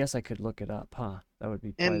 But I guess I could look it up, huh? That would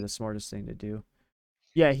be probably and, the smartest thing to do.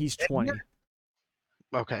 Yeah, he's and 20.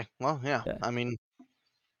 okay, well, yeah. Yeah. I mean,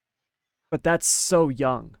 But that's so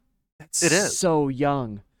young. That's it is. so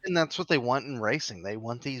young. And that's what they want in racing. They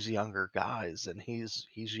want these younger guys, and he's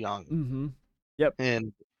young. Mm-hmm. Yep.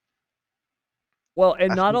 And Well,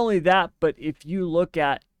 and I not think only that, but if you look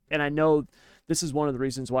at, and I know this is one of the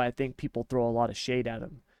reasons why I think people throw a lot of shade at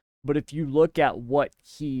him, but if you look at what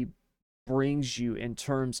he brings you in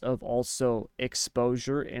terms of also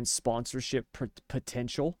exposure and sponsorship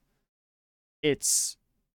potential, it's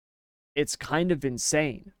it's kind of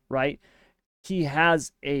insane, right? He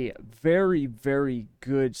has a very, very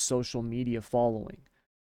good social media following.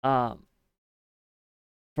 Um,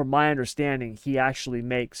 from my understanding, he actually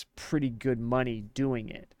makes pretty good money doing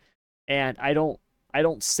it. And I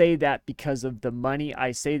don't say that because of the money.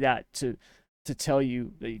 I say that to tell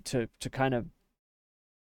you to kind of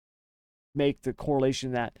make the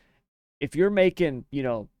correlation that if you're making,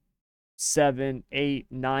 seven, eight,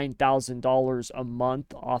 $9,000 a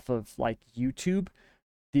month off of like YouTube,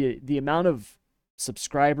 the amount of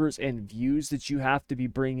subscribers and views that you have to be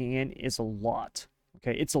bringing in is a lot.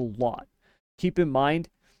 Okay, it's a lot. Keep in mind,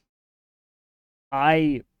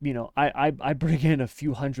 I bring in a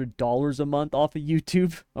few $100s a month off of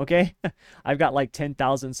YouTube. Okay, I've got like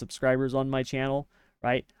 10,000 subscribers on my channel.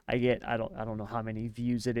 Right, I don't know how many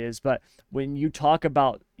views it is, but when you talk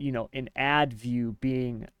about an ad view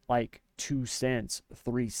being like 2 cents,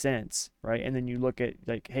 3 cents, right, and then you look at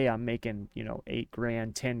like, hey, I'm making 8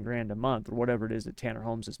 grand, 10 grand a month, or whatever it is that Tanner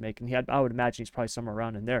Holmes is making. I would imagine he's probably somewhere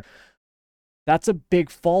around in there. That's a big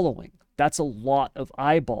following. That's a lot of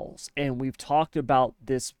eyeballs. And we've talked about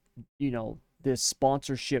this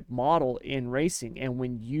sponsorship model in racing. And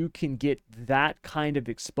when you can get that kind of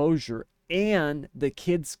exposure and the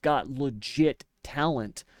kid's got legit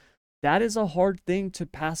talent, that is a hard thing to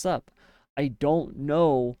pass up. I don't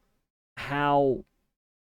know how,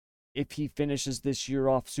 if he finishes this year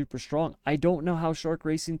off super strong, I don't know how Shark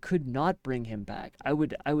Racing could not bring him back. I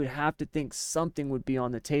would have to think something would be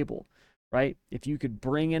on the table, right? If you could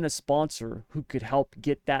bring in a sponsor who could help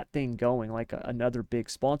get that thing going, like another big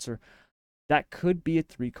sponsor, that could be a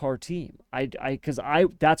 3-car team. Because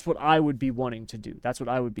that's what I would be wanting to do. That's what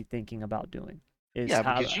I would be thinking about doing. Is yeah,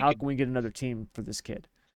 how because how can we get another team for this kid?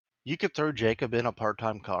 you could throw Jacob in a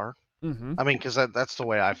part-time car. Mm-hmm. I mean, because that's the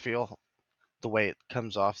way I feel, the way it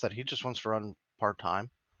comes off that he just wants to run part-time.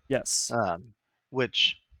 Yes. Um,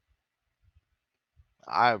 which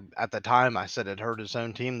I at the time I said it hurt his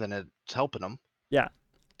own team than it's helping him. Yeah.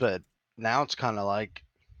 But now it's kind of like,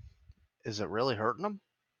 is it really hurting him?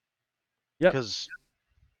 Yep. Because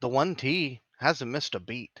the 1T hasn't missed a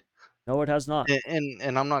beat. No, it has not.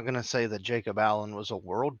 And I'm not gonna say that Jacob Allen was a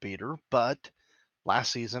world beater, but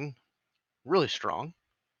last season, really strong,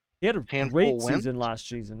 He had a handful great of wins, season last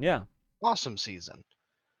season. Yeah. awesome season.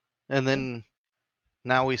 And Yep. then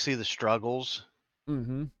now we see the struggles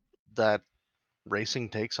Mm-hmm. that racing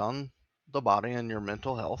takes on the body and your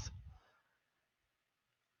mental health.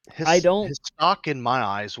 I His don't. stock in my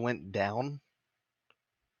eyes went down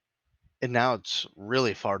And now it's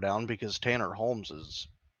really far down because Tanner Holmes is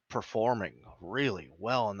performing really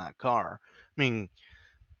well in that car. I mean,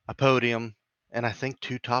 a podium and I think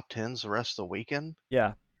 2 top 10s the rest of the weekend,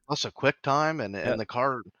 Yeah. plus a quick time, and Yep. the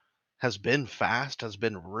car has been fast, has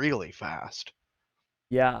been really fast.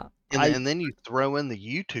 Yeah. And I then you throw in the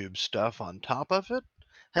YouTube stuff on top of it.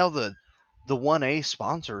 Hell, the 1A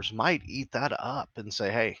sponsors might eat that up and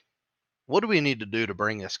say, "Hey, what do we need to do to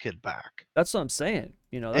bring this kid back?" That's what I'm saying.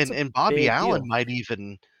 That's a And Bobby big Allen deal. might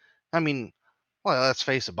even, I mean, well, let's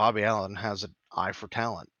face it, Bobby Allen has an eye for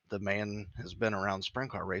talent. The man has been around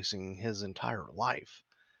sprint car racing his entire life.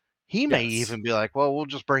 He may Yes. even be like, "Well, we'll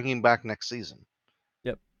just bring him back next season."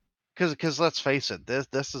 Yep. Because let's face it,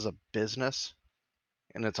 this is a business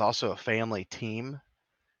and it's also a family team,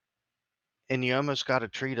 and you almost got to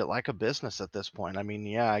treat it like a business at this point. I mean,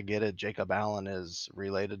 yeah, I get it. Jacob Allen is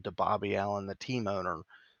related to Bobby Allen, the team owner,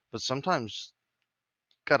 but sometimes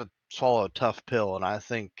got to swallow a tough pill, and I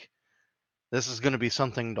think this is going to be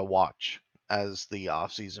something to watch as the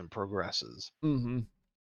offseason progresses. Mm-hmm.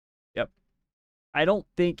 Yep. I don't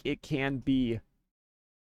think it can be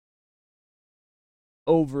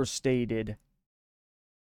overstated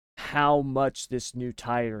how much this new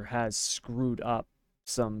tire has screwed up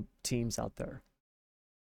some teams out there.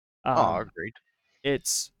 Oh, Um, agreed.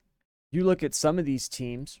 it's you look at some of these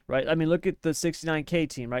teams, right? I mean, look at the 69K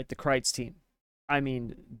team, right? The Kreitz team. I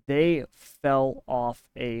mean, they fell off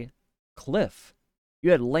a cliff.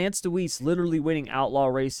 You had Lance DeWeese literally winning outlaw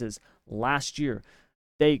races last year.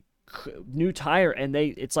 They new tire, and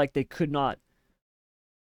it's like they couldn't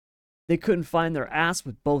find their ass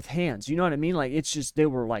with both hands. You know what I mean? Like, it's just they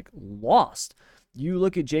were like lost. You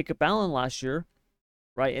look at Jacob Allen last year,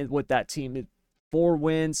 right? And with that team, 4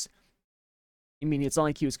 wins. I mean, it's not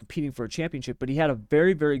like he was competing for a championship, but he had a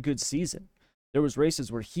very, very good season. There was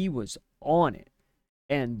races where he was on it.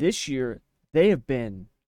 And this year, they have been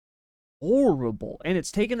horrible, and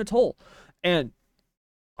it's taken a toll. And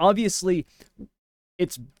obviously,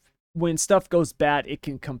 it's when stuff goes bad, it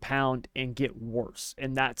can compound and get worse.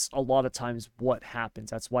 And that's a lot of times what happens.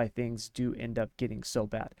 That's why things do end up getting so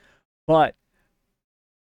bad. But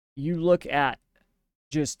you look at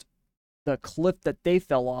just the cliff that they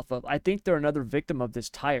fell off of. I think they're another victim of this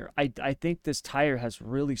tire. I think this tire has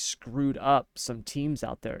really screwed up some teams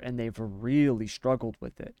out there, and they've really struggled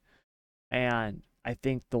with it. And I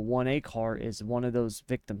think the 1A car is one of those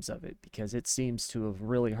victims of it because it seems to have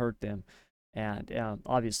really hurt them. And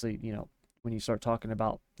obviously, when you start talking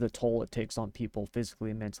about the toll it takes on people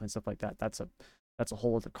physically and mentally and stuff like that, that's a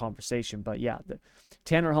whole other conversation. But yeah,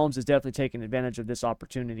 Tanner Holmes is definitely taking advantage of this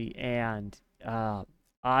opportunity, and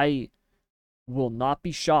I will not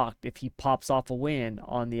be shocked if he pops off a win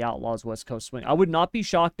on the Outlaws West Coast Swing. I would not be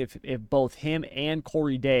shocked if both him and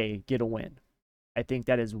Corey Day get a win. I think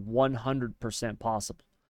that is 100% possible.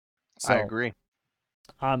 I So agree.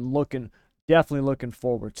 I'm definitely looking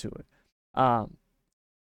forward to it. Um,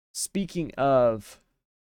 Speaking of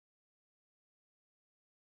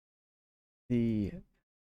the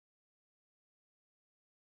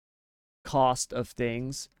cost of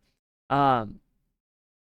things, um,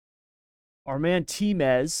 our man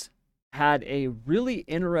Timez had a really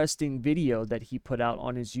interesting video that he put out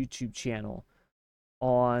on his YouTube channel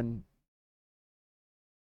on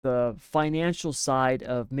the financial side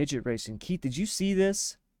of midget racing. Keith, did you see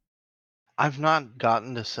this? I've not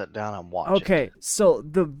gotten to sit down and watch it. Okay, so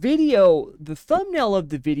the thumbnail of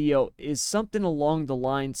the video is something along the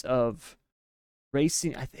lines of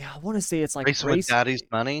racing. I want to say it's like Racing with Daddy's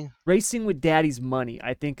money. racing with daddy's money,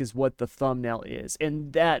 I think is what the thumbnail is.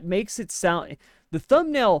 And that makes it sound, the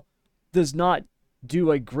thumbnail does not do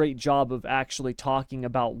a great job of actually talking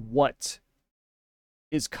about what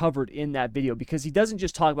is covered in that video, because he doesn't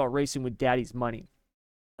just talk about racing with daddy's money.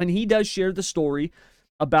 And he does share the story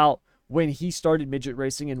about when he started midget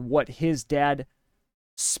racing and what his dad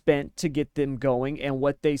spent to get them going and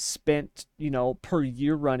what they spent, per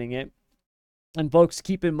year running it. And folks,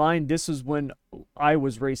 keep in mind, this is when I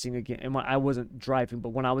was racing again, and when I wasn't driving, but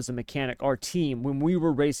when I was a mechanic, our team, when we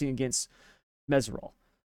were racing against Meserol.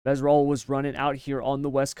 Meserol was running out here on the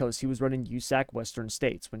West Coast. He was running USAC Western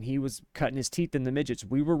States. When he was cutting his teeth in the midgets,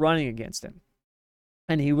 we were running against him.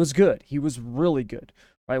 And he was good. He was really good,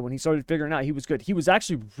 right? When he started figuring out, he was good. He was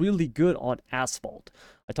actually really good on asphalt.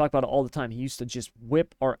 I talk about it all the time. He used to just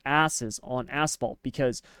whip our asses on asphalt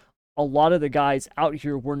because a lot of the guys out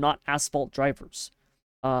here were not asphalt drivers.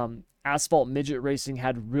 Asphalt midget racing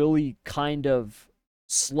had really kind of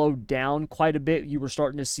slowed down quite a bit. You were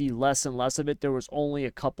starting to see less and less of it. There was only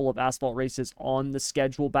a couple of asphalt races on the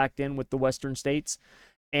schedule back then with the Western States.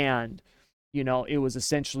 And You know, it was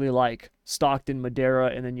essentially like Stockton, Madera,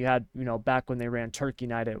 and then you had, you know, back when they ran Turkey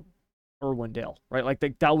Night at Irwindale, right? Like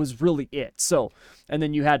that was really it. So, and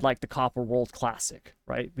then you had like the Copper World Classic,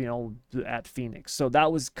 right? You know, at Phoenix. So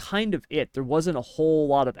that was kind of it. There wasn't a whole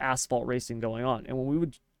lot of asphalt racing going on. And when we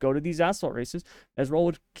would go to these asphalt races, Ezreal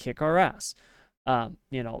would kick our ass.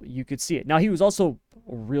 You know, you could see it. Now he was also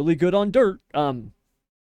really good on dirt.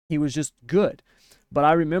 He was just good. But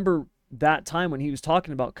I remember that time when he was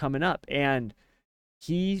talking about coming up, and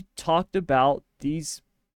he talked about these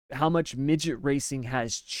how much midget racing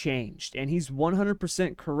has changed, and he's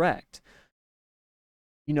 100% correct.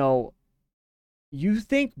 You know, you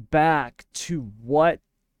think back to what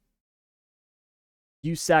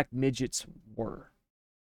USAC midgets were,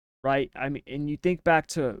 right? I mean, and you think back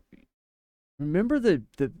to remember the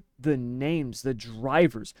names, the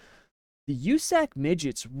drivers. The USAC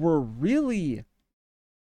midgets were really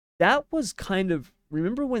that was kind of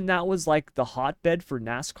remember when that was like the hotbed for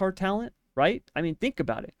NASCAR talent, right? I mean, think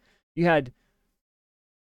about it. You had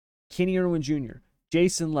Kenny Irwin Jr.,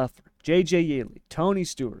 Jason Leffler, J.J. Yaley, Tony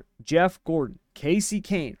Stewart, Jeff Gordon, Casey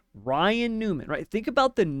Kane, Ryan Newman, right? Think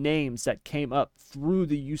about the names that came up through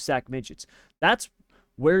the USAC midgets. That's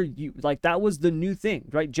where you like that was the new thing,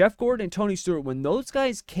 right? Jeff Gordon and Tony Stewart, when those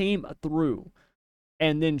guys came through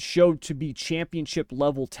and then showed to be championship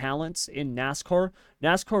level talents in NASCAR,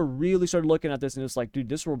 NASCAR really started looking at this and it's like, dude,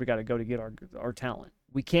 this is where we got to go to get our talent.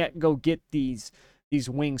 We can't go get these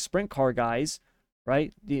wing sprint car guys,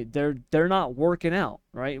 right? They're not working out,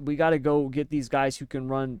 right? We got to go get these guys who can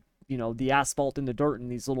run, you know, the asphalt in the dirt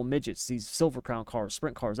and these little midgets, these silver crown cars,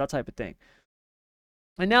 sprint cars, that type of thing.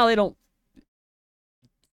 And now they don't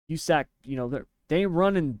USAC, you know, they ain't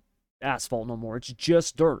running asphalt no more. It's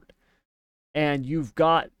just dirt. And you've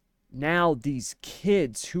got now these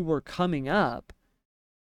kids who are coming up,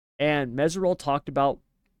 and Meserol talked about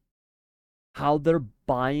how they're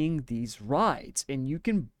buying these rides, and you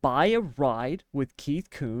can buy a ride with Keith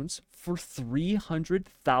Coons for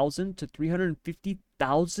 $300,000 to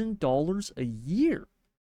 $350,000 a year.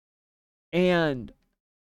 And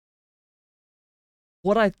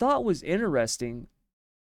what I thought was interesting,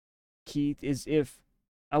 Keith, is if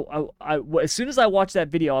as soon as I watched that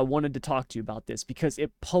video, I wanted to talk to you about this because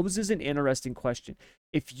it poses an interesting question.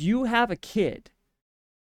 If you have a kid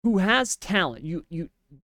who has talent,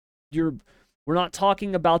 you're we're not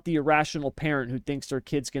talking about the irrational parent who thinks their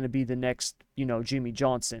kid's going to be the next, you know, Jimmy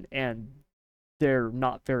Johnson and they're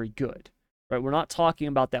not very good, right? We're not talking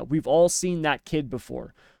about that. We've all seen that kid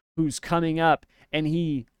before who's coming up and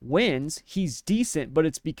he wins. He's decent, but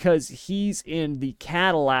it's because he's in the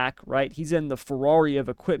Cadillac, right? He's in the Ferrari of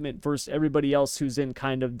equipment versus everybody else who's in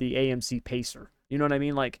kind of the AMC Pacer. You know what I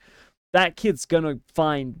mean? Like that kid's going to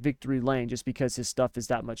find victory lane just because his stuff is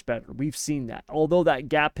that much better. We've seen that. Although that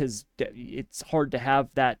gap it's hard to have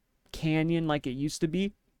that canyon like it used to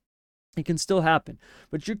be. It can still happen.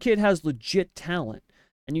 But your kid has legit talent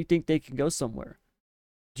and you think they can go somewhere.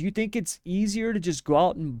 Do you think it's easier to just go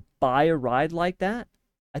out and buy a ride like that?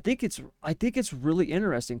 I think it's really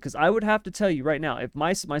interesting because I would have to tell you right now, if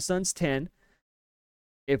my son's 10,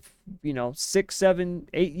 if you know 6, 7,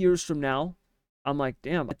 8 years from now, I'm like,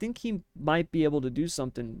 damn, I think he might be able to do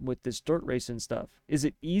something with this dirt racing stuff. Is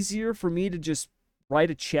it easier for me to just write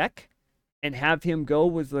a check and have him go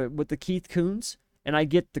with the Keith Coons? And I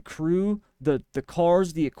get the crew, the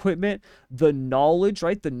cars, the equipment, the knowledge,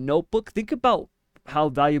 right? The notebook. Think about how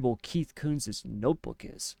valuable Keith Coons' notebook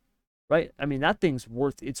is, right? I mean, that thing's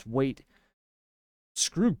worth its weight.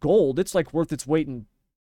 Screw gold. It's like worth its weight in,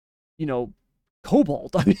 you know,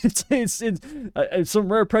 cobalt. I mean, it's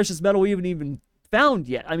some rare precious metal we haven't even found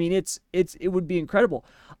yet. I mean, it would be incredible.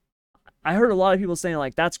 I heard a lot of people saying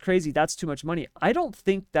like, that's crazy. That's too much money. I don't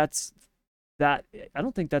think that's that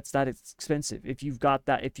expensive if you've got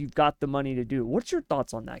the money to do it. What's your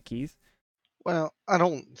thoughts on that, Keith? Well, I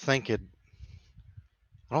don't think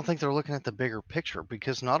they're looking at the bigger picture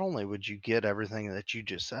because not only would you get everything that you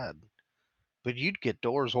just said, but you'd get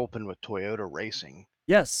doors open with Toyota Racing,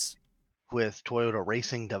 Yes. with Toyota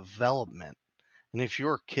Racing Development. And if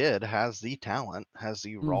your kid has the talent, has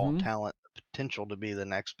the raw Mm-hmm. talent, the potential to be the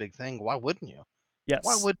next big thing, why wouldn't you? Why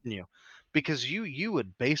Yes. wouldn't you? Because you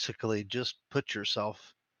would basically just put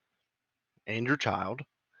yourself and your child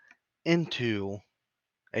into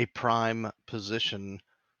a prime position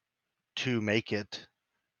to make it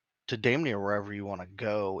to damn near wherever you want to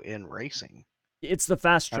go in racing. It's the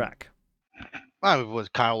fast And track. I was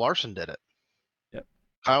Kyle Larson did it. Yep.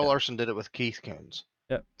 Kyle Yep. Larson did it with Keith Coons.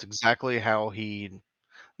 Yep. It's exactly how I'm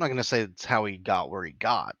not going to say it's how he got where he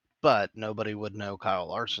got, but nobody would know Kyle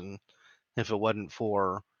Larson if it wasn't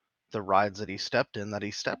for the rides that he stepped in.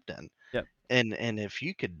 Yep. And if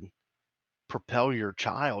you could propel your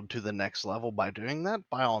child to the next level by doing that,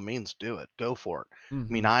 by all means do it. Go for it. I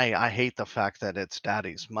mean, Hmm. I hate the fact that it's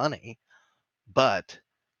daddy's money, but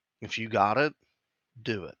if you got it,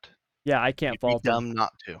 do it. Yeah, I can't You'd be fault him. dumb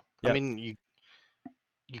not to. I Yep. mean,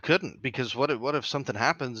 you couldn't, because what if something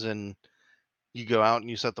happens and you go out and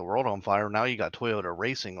you set the world on fire? Now you got Toyota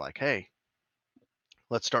Racing like, "Hey,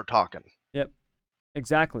 let's start talking." Yep.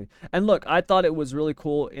 Exactly. And look, I thought it was really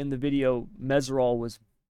cool in the video. Meserol was,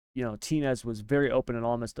 Tinez was very open and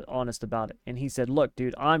honest about it. And he said, "Look,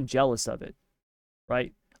 dude, I'm jealous of it,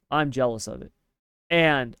 right? I'm jealous of it."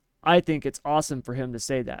 And I think it's awesome for him to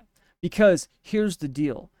say that, because here's the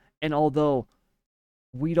deal. And although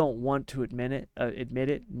we don't want to admit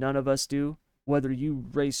it, none of us do. Whether you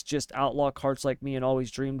race just outlaw karts like me and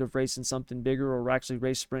always dreamed of racing something bigger, or actually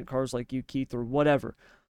race sprint cars like you, Keith, or whatever,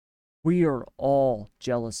 we are all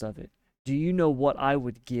jealous of it. Do you know what I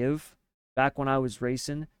would give back when I was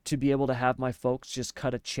racing to be able to have my folks just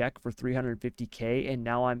cut a check for 350K, and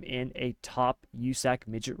now I'm in a top USAC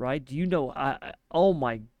midget ride? Do you know, oh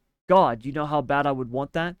my God, do you know how bad I would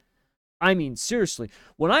want that? I mean, seriously,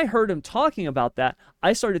 when I heard him talking about that,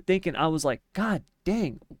 I started thinking, I was like, God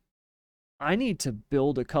dang, I need to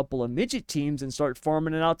build a couple of midget teams and start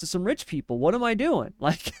farming it out to some rich people. What am I doing?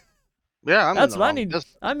 Like, Yeah, I'm in that's the what I wrong need.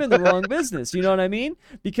 business. I'm in the wrong business. You know what I mean?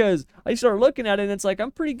 Because I start looking at it and it's like,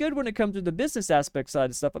 I'm pretty good when it comes to the business aspect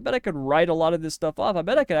side of stuff. I bet I could write a lot of this stuff off. I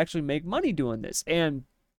bet I could actually make money doing this. And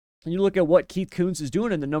you look at what Keith Kunz is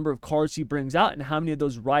doing and the number of cars he brings out and how many of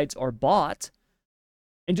those rides are bought.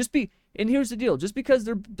 And here's the deal, just because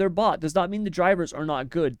they're bought does not mean the drivers are not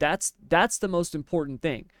good. That's the most important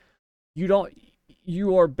thing.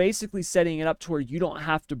 You are basically setting it up to where you don't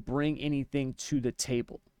have to bring anything to the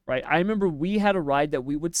table, right? I remember we had a ride that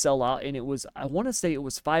we would sell out, and it was, I want to say it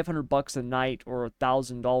was $500 a night or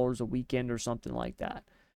 $1,000 a weekend or something like that.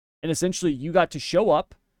 And essentially you got to show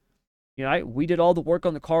up. We did all the work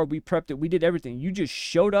on the car, we prepped it, we did everything. You just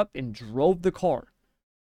showed up and drove the car.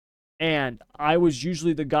 And I was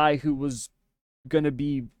usually the guy who was going to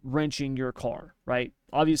be wrenching your car, right?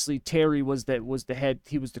 Obviously Terry was the head,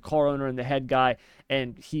 he was the car owner and the head guy,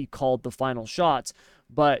 and he called the final shots.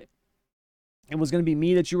 But it was going to be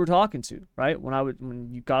me that you were talking to, right? When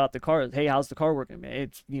you got out the car, hey, how's the car working, man?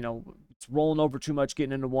 It's rolling over too much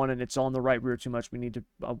getting into one, and it's on the right rear too much. We need to,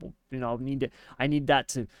 I need that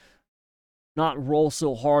to not roll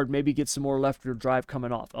so hard, maybe get some more left rear drive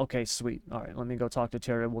coming off. Okay, sweet. All right, let me go talk to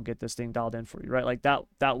Terry. We'll get this thing dialed in for you, right? Like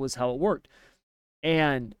that was how it worked.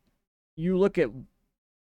 And you look at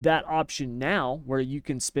that option now where you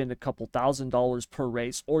can spend a couple $1,000s per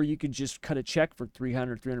race, or you could just cut a check for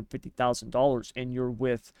 $350,000 and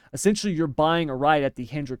you're buying a ride at the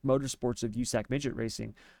Hendrick Motorsports of USAC Midget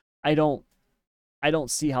Racing. I don't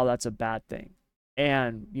see how that's a bad thing.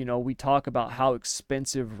 And, we talk about how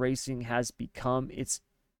expensive racing has become. It's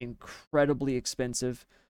incredibly expensive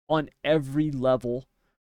on every level.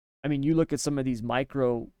 I mean, you look at some of these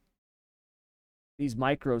micro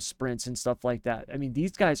sprints and stuff like that. I mean,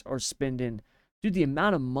 these guys are spending, dude, the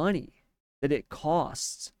amount of money that it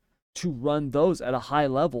costs to run those at a high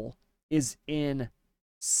level is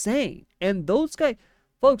insane. And those guys,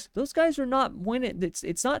 folks, those guys are not winning.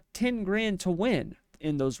 It's not 10 grand to win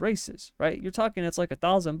in those races, right? You're talking, it's like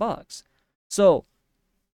 $1,000. So,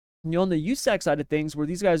 on the USAC side of things, where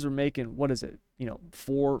these guys are making, what is it,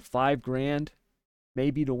 4-5 grand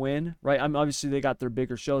maybe to win, right? Obviously they got their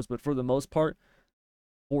bigger shows, but for the most part,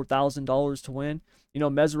 $4,000 to win.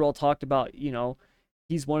 Meserol talked about,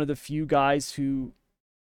 he's one of the few guys who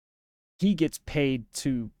he gets paid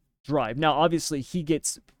to drive. Now, obviously,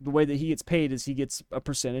 the way that he gets paid is he gets a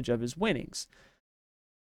percentage of his winnings.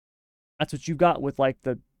 That's what you've got with like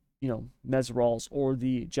the, Meserols or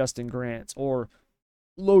the Justin Grants or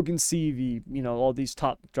Logan Seavey, all these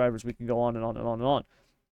top drivers. We can go on and on and on and on.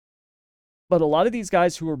 But a lot of these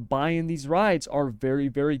guys who are buying these rides are very,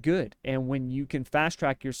 very good. And when you can fast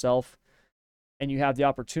track yourself and you have the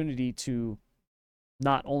opportunity to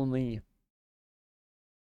not only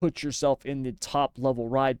put yourself in the top level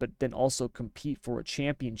ride, but then also compete for a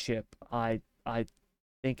championship, I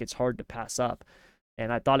think it's hard to pass up.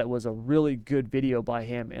 And I thought it was a really good video by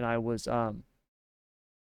him, and I was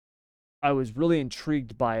really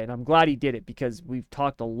intrigued by it. I'm glad he did it because we've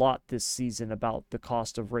talked a lot this season about the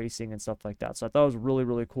cost of racing and stuff like that. So I thought it was really,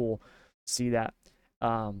 really cool to see that.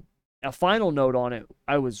 A final note on it,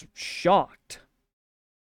 I was shocked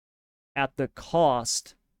at the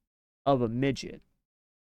cost of a midget.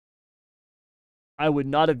 I would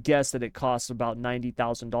not have guessed that it costs about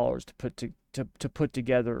 $90,000 to put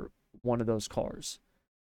together one of those cars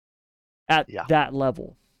at Yeah. that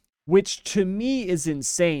level. which to me is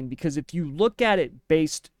insane, because if you look at it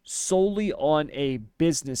based solely on a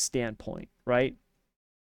business standpoint, right?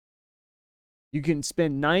 You can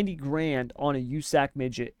spend 90 grand on a USAC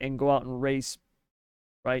midget and go out and race,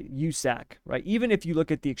 right? USAC, right? Even if you look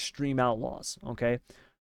at the Extreme Outlaws, okay?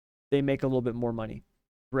 They make a little bit more money.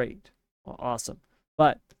 Great. Awesome.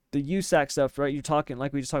 But the USAC stuff, right? You're talking,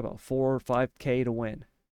 like we just talked about, 4 or 5K to win.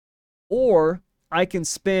 Or I can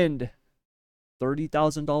spend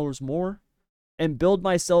 $30,000 more and build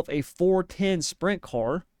myself a 410 sprint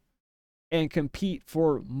car and compete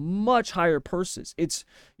for much higher purses. It's,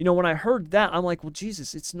 when I heard that, I'm like, well,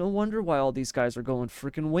 Jesus, it's no wonder why all these guys are going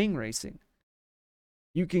freaking wing racing.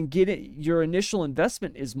 You can get it, your initial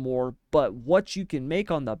investment is more, but what you can make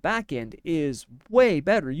on the back end is way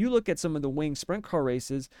better. You look at some of the wing sprint car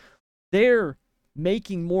races, they're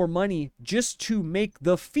making more money just to make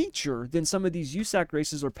the feature than some of these USAC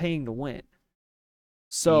races are paying to win.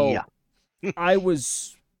 So Yeah. I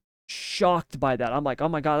was shocked by that. I'm like, oh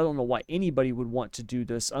my God, I don't know why anybody would want to do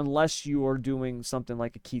this unless you are doing something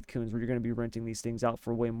like a Keith Coons where you're going to be renting these things out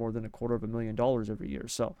for way more than $250,000 every year.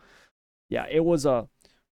 So yeah, it was a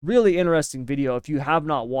really interesting video. If you have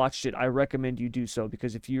not watched it, I recommend you do so,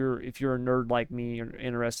 because if you're a nerd like me, you're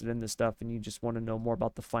interested in this stuff and you just want to know more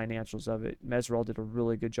about the financials of it, Mesrel did a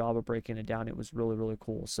really good job of breaking it down. It was really, really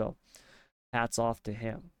cool. So hats off to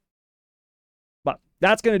him. But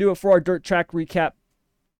that's going to do it for our dirt track recap.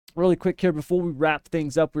 Really quick here before we wrap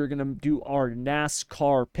things up, we're going to do our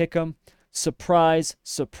NASCAR Pick'em. Surprise,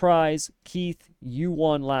 surprise, Keith, you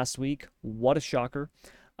won last week. What a shocker.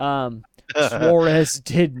 Suarez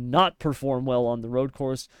did not perform well on the road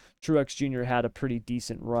course. Truex Jr. had a pretty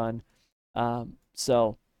decent run.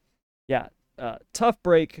 So, yeah, tough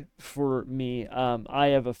break for me. I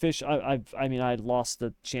lost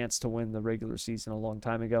the chance to win the regular season a long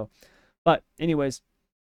time ago. But anyways,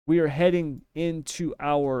 we are heading into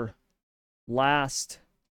our last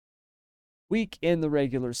week in the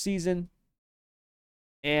regular season,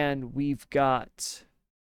 and we've got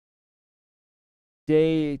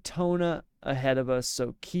Daytona ahead of us.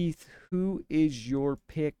 So, Keith, who is your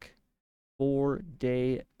pick for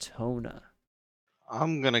Daytona?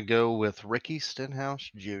 I'm going to go with Ricky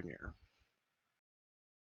Stenhouse Jr.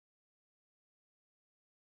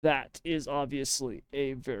 That is obviously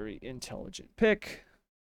a very intelligent pick,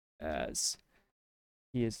 as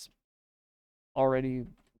he has already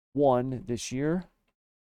won this year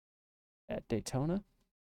at Daytona.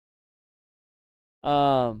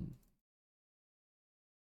 I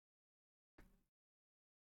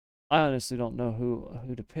honestly don't know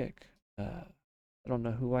who to pick. I don't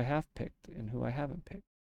know who I have picked and who I haven't picked.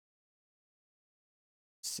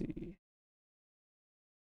 Let's see.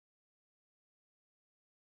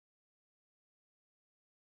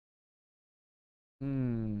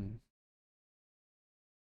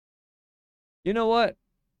 You know what?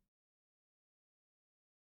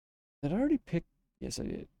 Did I already pick? Yes, I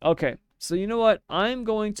did. Okay, so you know what? I'm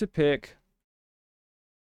going to pick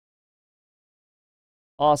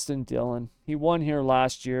Austin Dillon. He won here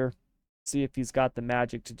last year. See if he's got the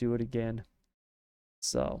magic to do it again.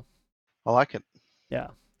 So, I like it. yeah.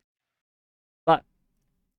 But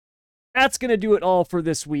that's going to do it all for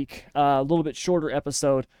this week. A little bit shorter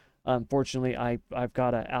episode. Unfortunately, I've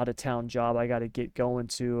got an out-of-town job I got to get going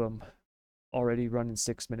to. I'm already running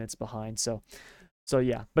 6 minutes behind. So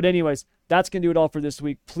yeah. But anyways, that's going to do it all for this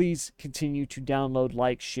week. Please continue to download,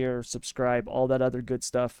 like, share, subscribe, all that other good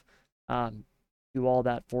stuff. Do all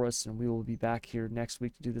that for us, and we will be back here next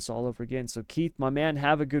week to do this all over again. So, Keith, my man,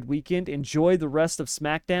 have a good weekend. Enjoy the rest of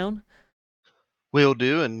SmackDown. Will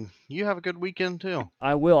do, and you have a good weekend too.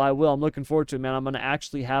 I will. I'm looking forward to it, man. I'm going to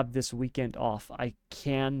actually have this weekend off. I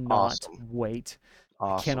cannot wait.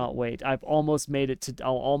 Awesome. I cannot wait. I'll almost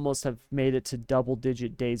have made it to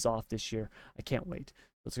double-digit days off this year. I can't wait.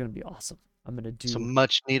 It's going to be awesome. I'm going to do some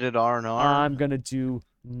much-needed R&R. I'm going to do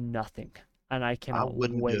nothing. And I cannot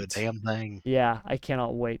wait. I wouldn't do a damn thing. Yeah, I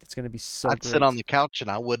cannot wait. It's going to be so I'd great. sit on the couch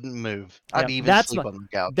and I wouldn't move. I'd even sleep on the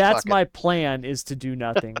couch. That's my plan, is to do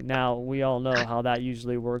nothing. Now, we all know how that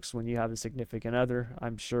usually works when you have a significant other.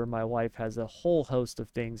 I'm sure my wife has a whole host of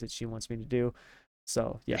things that she wants me to do.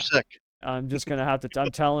 So, yeah. You're sick. I'm just going to have to,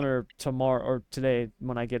 I'm telling her tomorrow or today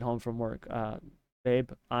when I get home from work,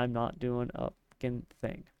 babe, I'm not doing a fucking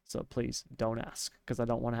thing. So please don't ask, because I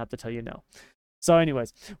don't want to have to tell you no. So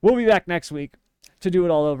anyways, we'll be back next week to do it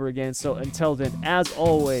all over again. So until then, as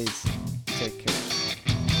always, take care.